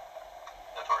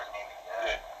 Notorious Mimi,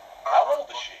 yeah. How old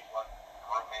is she?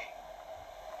 Roommate.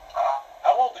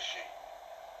 How old is she?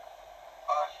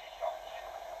 She's young. She's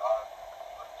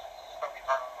going to be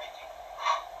turning 18.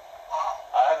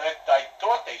 I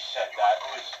thought they said that.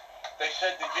 They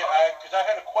said, because I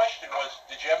had a question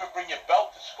did you ever bring your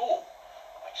belt to school?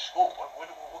 Like, school? What?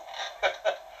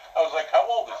 I was like, how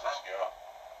old is this girl?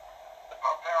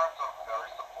 Her parents are very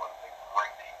supportive. They're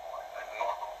great people. I know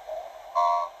them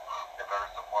all. They're very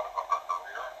supportive of her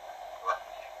career. The rest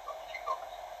of she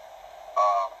goes.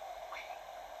 We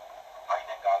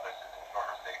tighten and God, this is ensure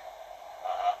her safety.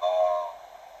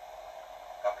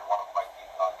 Every one of my team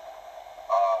does.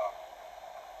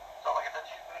 So like I said,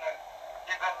 she's been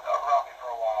around me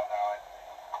for a while now, and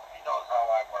she knows how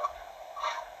I work.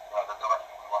 The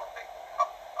direction we want to take the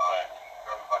company. She's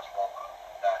very much welcome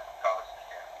that college is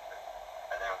championship,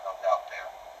 and there's no doubt there.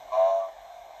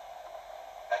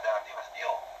 And then Dina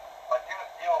Steele. Dina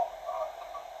Steele,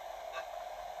 this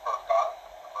first goddess,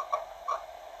 the first time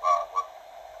worked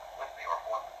with me or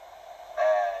for me.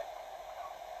 And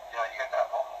you get that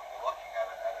moment when you're looking at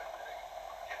a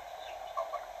gym position or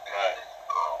something like that. Right. This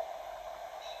girl,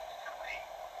 she's to be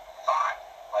fine.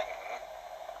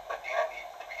 But Dina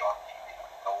needs to be on TV.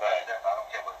 No Right. I don't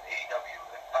care what AEW,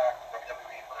 Impact,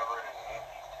 WWE, whatever it is, she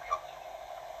needs to be on TV.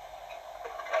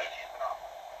 Because she's phenomenal.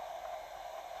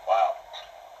 Wow.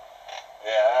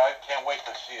 Yeah, I can't wait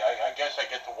to see. I guess I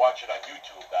get to watch it on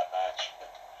YouTube, that match.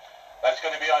 That's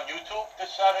going to be on YouTube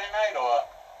this Saturday night, or?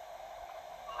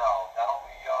 No, that'll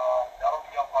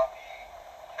be up on the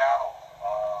channels,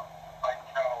 Titan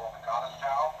channel or the Goddess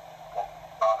channel. Well,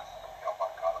 Goddess will be up on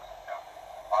Goddess channel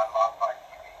on Modified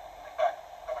TV. In fact,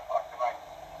 10 o'clock tonight,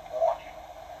 launch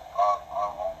of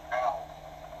our own channels,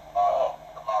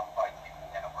 the Modified TV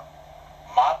network.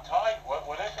 Mob Tide?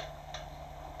 What is it?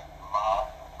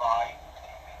 Modified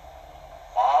TV.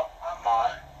 Mob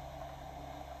My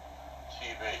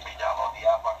TV. You download the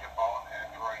app on your phone,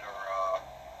 Android or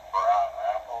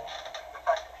Apple. In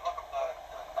fact, if you look up the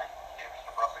Titan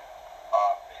Championship Wrestling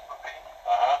Facebook page,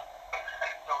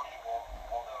 it shows you all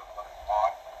the what it's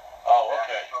on. Oh, And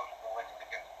okay. it shows you the links to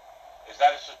get. Is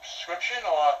that a subscription,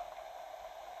 or?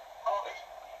 The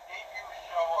debut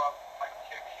show of Titan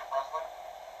Championship Wrestling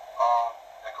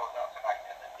that goes out tonight,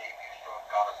 and the debut show of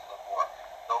Goddesses of War.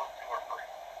 Those two are free.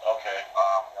 Okay.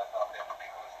 That's out there for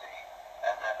people to see.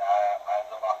 And then as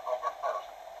of October 1st,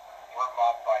 we're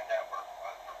Modified Network.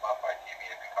 Through Modified TV,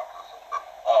 it becomes a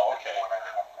subscription. Oh, okay. All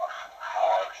All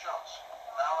right. shows.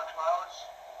 An hour, 2 hours?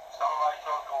 Some of my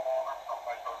shows go longer, some of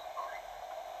my shows are 3.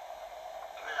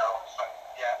 3 hours.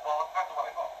 Yeah, well, it depends on what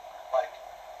I go. Like,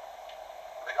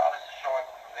 the Goddesses show, I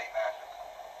believe, is 8 matches.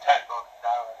 10. So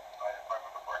now, if I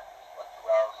remember correctly, it was 2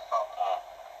 hours or something.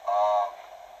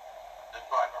 The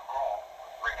Driver for All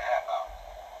was 3.5 hours.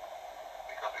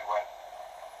 Because we went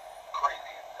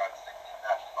crazy and got 16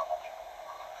 matches on that show.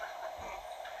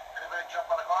 Anybody jump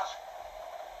on the cars?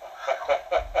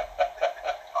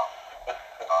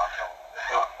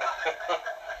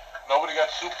 Nobody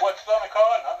got suplexed on the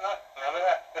car? None of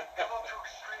that? A little too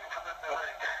extreme for the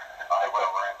ring. I went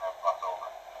over and bus over.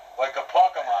 Like a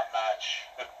parking lot match.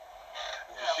 Did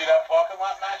you see that parking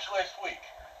lot match last week?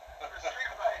 For a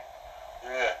street fight.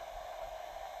 Yeah.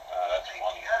 That's Hey,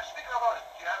 funny. speaking of those,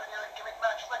 do you have any other gimmick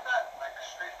matches like that? Like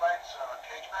street fights,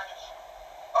 cage matches?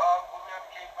 We have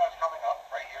a cage match coming up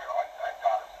right here on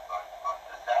Goddesses on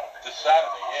this Saturday. This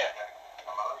Saturday, yeah.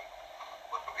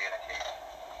 Which will be in a cage.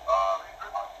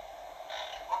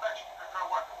 What match do you prefer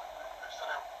working with? Instead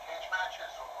of cage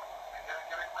matches or any other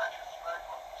gimmick matches? Right?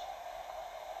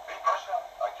 Me personally,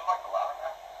 I do like the ladder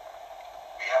match.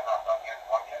 We have not done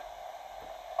one yet.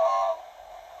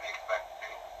 We expect to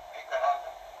make that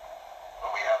happen,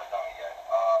 but we haven't done it yet.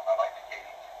 I like the cage.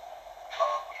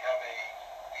 We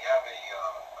have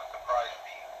a surprise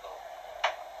theme built.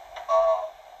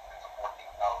 It's a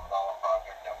 $14,000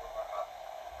 project that we're gonna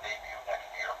debut next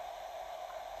year.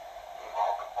 We're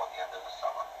hoping for the end of the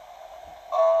summer.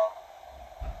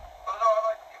 But no, I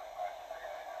like the gimmick matches.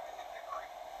 I think they're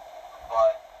great.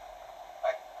 But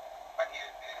I need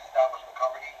to establish the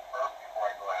company first before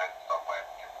I go ahead and start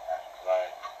planning gimmick matches.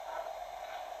 Right.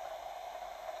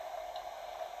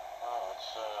 Oh,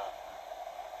 it's a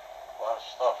lot of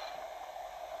stuff.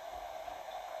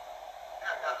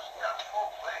 Yeah, got a full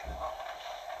plate.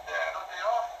 Yeah. No day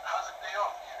off? How's a day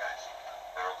off for you guys?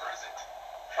 There isn't.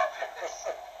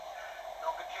 No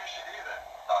vacation either.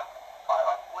 None.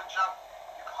 One job,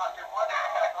 you clock in one,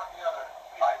 not the other.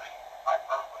 I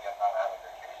personally have not had a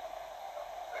vacation.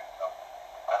 So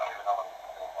I don't even know what it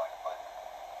feels like, but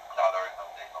no, there is no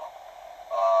days off.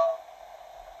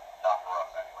 Not for us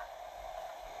anyway.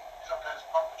 Sometimes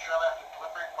park the trailer after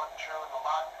delivery, park the trailer in the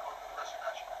lot, and go to the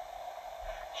restaurant.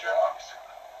 Sure.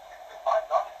 I've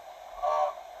done it.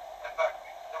 In fact,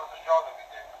 there was a show that we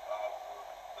did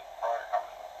with prior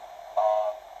company.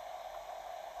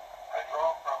 I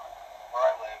drove from where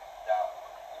I live down a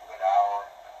good hour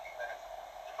and 15 minutes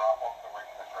to drop off the ring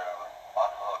in the trailer,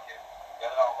 unhook it,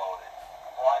 get it unloaded,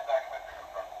 fly back in my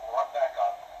pickup truck, run back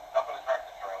up in the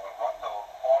tractor trailer, run to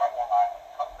far Long Island,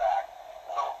 come back.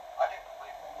 So I didn't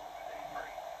sleep for almost 2 days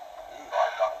straight. So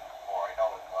I've done it before. I know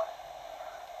what it's like.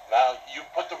 Now, you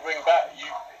put the ring back,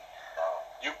 you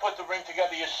put the ring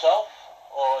together yourself,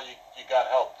 or you got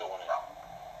help doing it? No,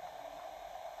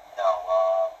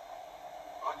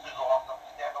 which is awesome.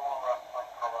 Standalone wrestling,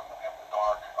 pro wrestling after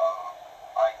dark,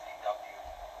 ICW,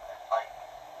 and Titan,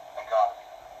 and God,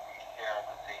 we share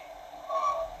the same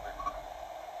recruit.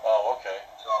 Oh, okay.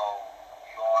 So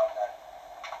you all have that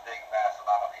big, mass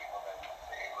amount of people that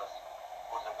say, hey, listen,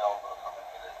 who's available to come in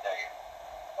for this day? And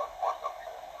of course, they'll be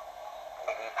there.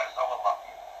 And someone lucky.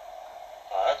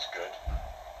 Oh, that's good.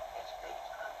 That's good.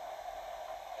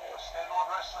 Yeah.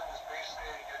 Standalone wrestling is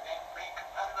basically your main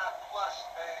competitor plus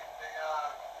they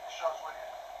shows with you.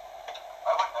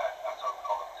 I wouldn't necessarily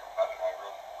call them a competitor. I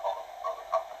really call them a brother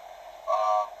company.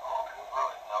 There's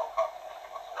really no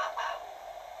competition whatsoever.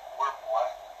 We're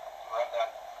blessed to have that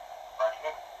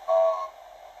friendship.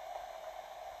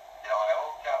 I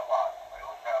owe Chad a lot. I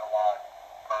owe Chad a lot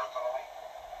personally.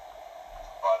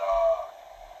 But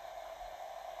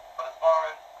as far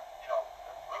as,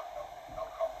 there's really no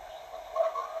competition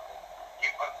whatsoever. I mean, he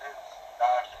puts his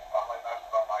matches, spotlight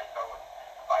matches on my show, and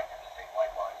I do the same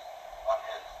likewise on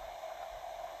his,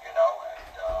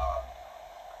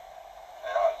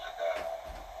 it's just a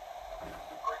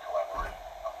great collaboration.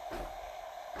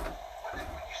 When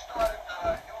you started,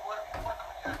 you were working with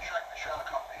your trailer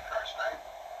company first, right?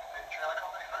 The trailer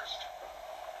company first?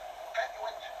 What got you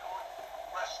into doing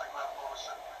wrestling all of a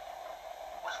sudden?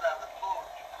 Was it out of the blue?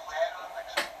 Did you plan on like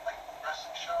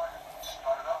wrestling show and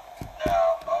start it up? Now,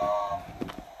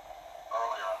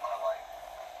 earlier in my life,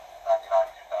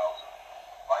 99, 2000,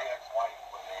 my ex-wife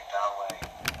was a ballet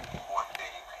for the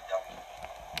APW.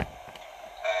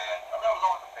 And, I was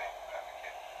always a fan as a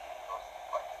kid.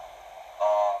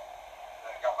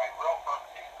 I got my real first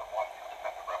taste of what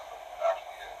independent wrestling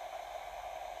actually is.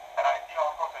 And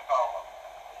of course I fell in love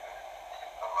with it.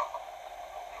 Independent wrestling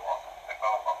is really awesome. I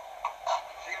fell in love with it.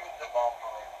 She was involved for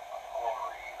like a little over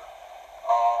a year.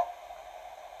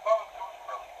 But it was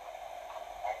really good.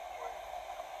 I enjoyed it.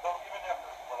 So even after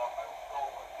the split up, I was still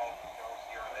attending shows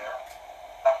here and there.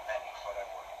 Not many, but I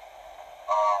would.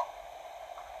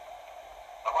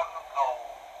 It wasn't until,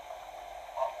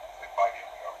 like 5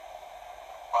 years ago,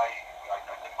 I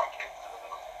took my kids to the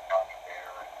Minnesota County Fair,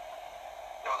 and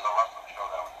there was a wrestling show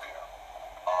that was there.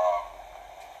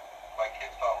 My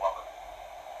kids fell in love with it.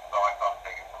 So I started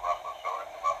taking from wrestling show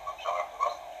after wrestling show after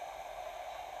wrestling show.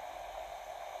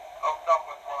 Hooked up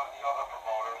with one of the other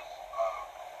promoters.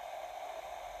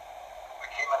 I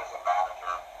came in as a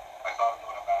manager. I started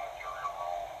doing a managerial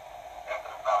role. After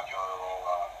the managerial role,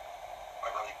 I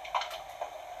really,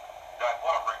 I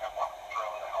bought a ring, I bought a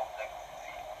trailer to help them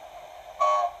succeed.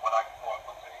 What I thought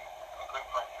was a good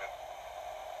friendship.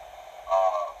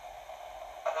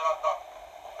 And then I thought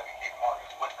I became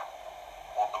partners with them.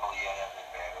 Ultimately, it ended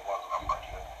bad. It wasn't a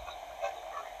friendship. It just ended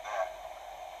very bad.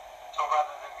 So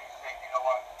rather than me saying, you know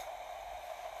what,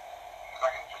 because I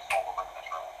can just hold the ring in the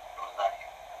trailer. It was that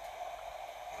easy.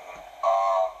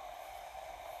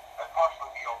 I'd partially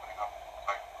be opening up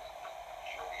like just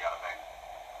show the anime.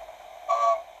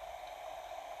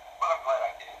 But I'm glad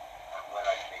I did. I'm glad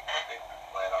I stayed with it. I'm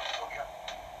glad I'm still here.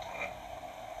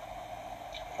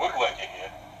 We're glad you're here.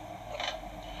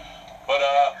 But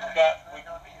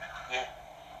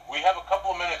we have a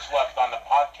couple of minutes left on the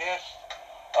podcast.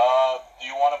 Do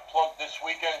you want to plug this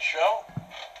weekend show?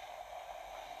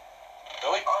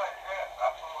 Billy? All right, yeah,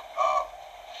 absolutely.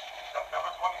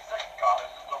 September 26th, Goddess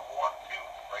is Award 2,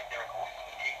 right there in Cleveland,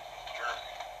 New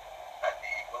Jersey, at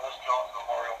the Willis Jones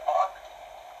Memorial Park.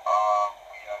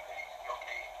 We have a steel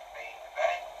cage main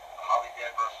event, Holly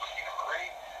Dead versus Christina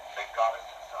Marie. The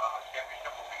Goddess's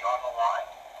championship will be on the line.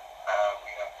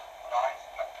 We have 9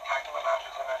 spectacular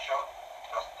matches in that show.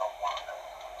 Just don't want to miss.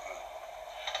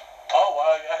 Oh,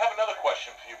 I have another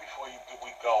question for you before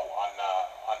we go on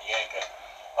the anchor.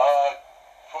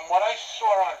 From what I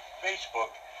saw on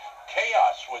Facebook,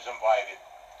 Chaos was invited.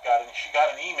 She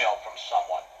got an email from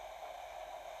someone.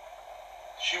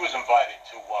 She was invited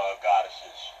to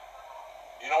Goddesses.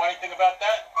 You know anything about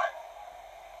that?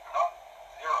 No,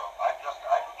 zero. I've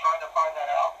been trying to find that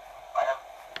out. I have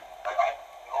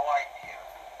no idea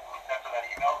who sent her that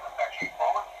email. In fact, she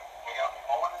forwarded it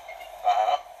to me.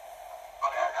 Uh-huh. But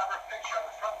I have her picture on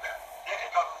the front there. Yeah,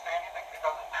 it doesn't say anything. It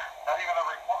doesn't, not even a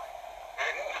reply.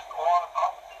 It's just all on the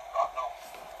top of it. Unknown.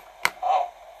 Oh.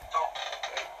 So,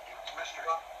 It's mystery.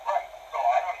 right. So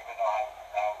I don't even know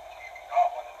how she even got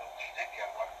one, and then she did get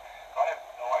one. So I have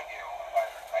no idea who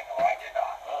invited her. I know I did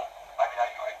not. I mean,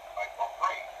 I booked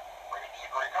Ray. Ray is a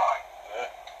great guy. Yeah.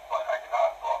 But I did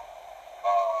not book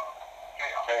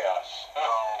Chaos. Chaos.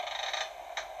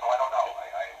 So I don't know. I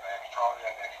asked Charlie,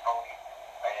 I asked Tony,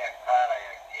 I asked Pat, I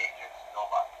asked the agents,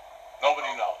 nobody.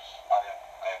 Nobody knows. I have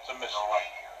It's a no mystery.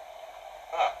 idea.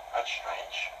 Huh. That's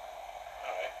strange.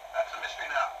 All right. That's a mystery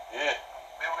now. Yeah.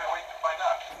 Maybe we're going to wait to find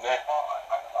out. Nah. Well,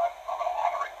 I'm going to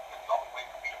honor it. It's the only way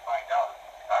for me to find out is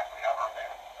to actually have her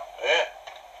there. Yeah.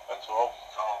 That's all.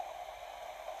 So,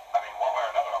 I mean, one way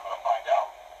or another, I'm going to find out.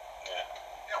 Yeah.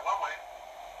 Yeah, one way.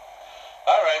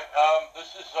 All right. This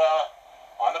is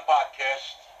on the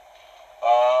podcast.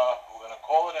 We're going to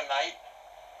call it a night.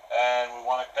 And we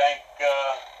want to thank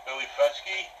Billy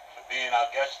Fetzke for being our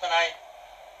guest tonight.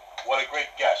 What a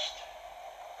great guest.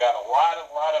 Got a lot of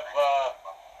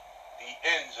the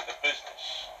ins of the business,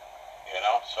 you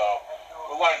know, so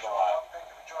we learned a lot. Thank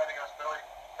you for joining us, Billy.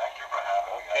 Thank you for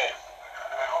having me. Okay.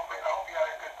 I hope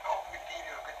we gave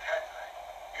you a good head tonight.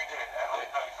 You did.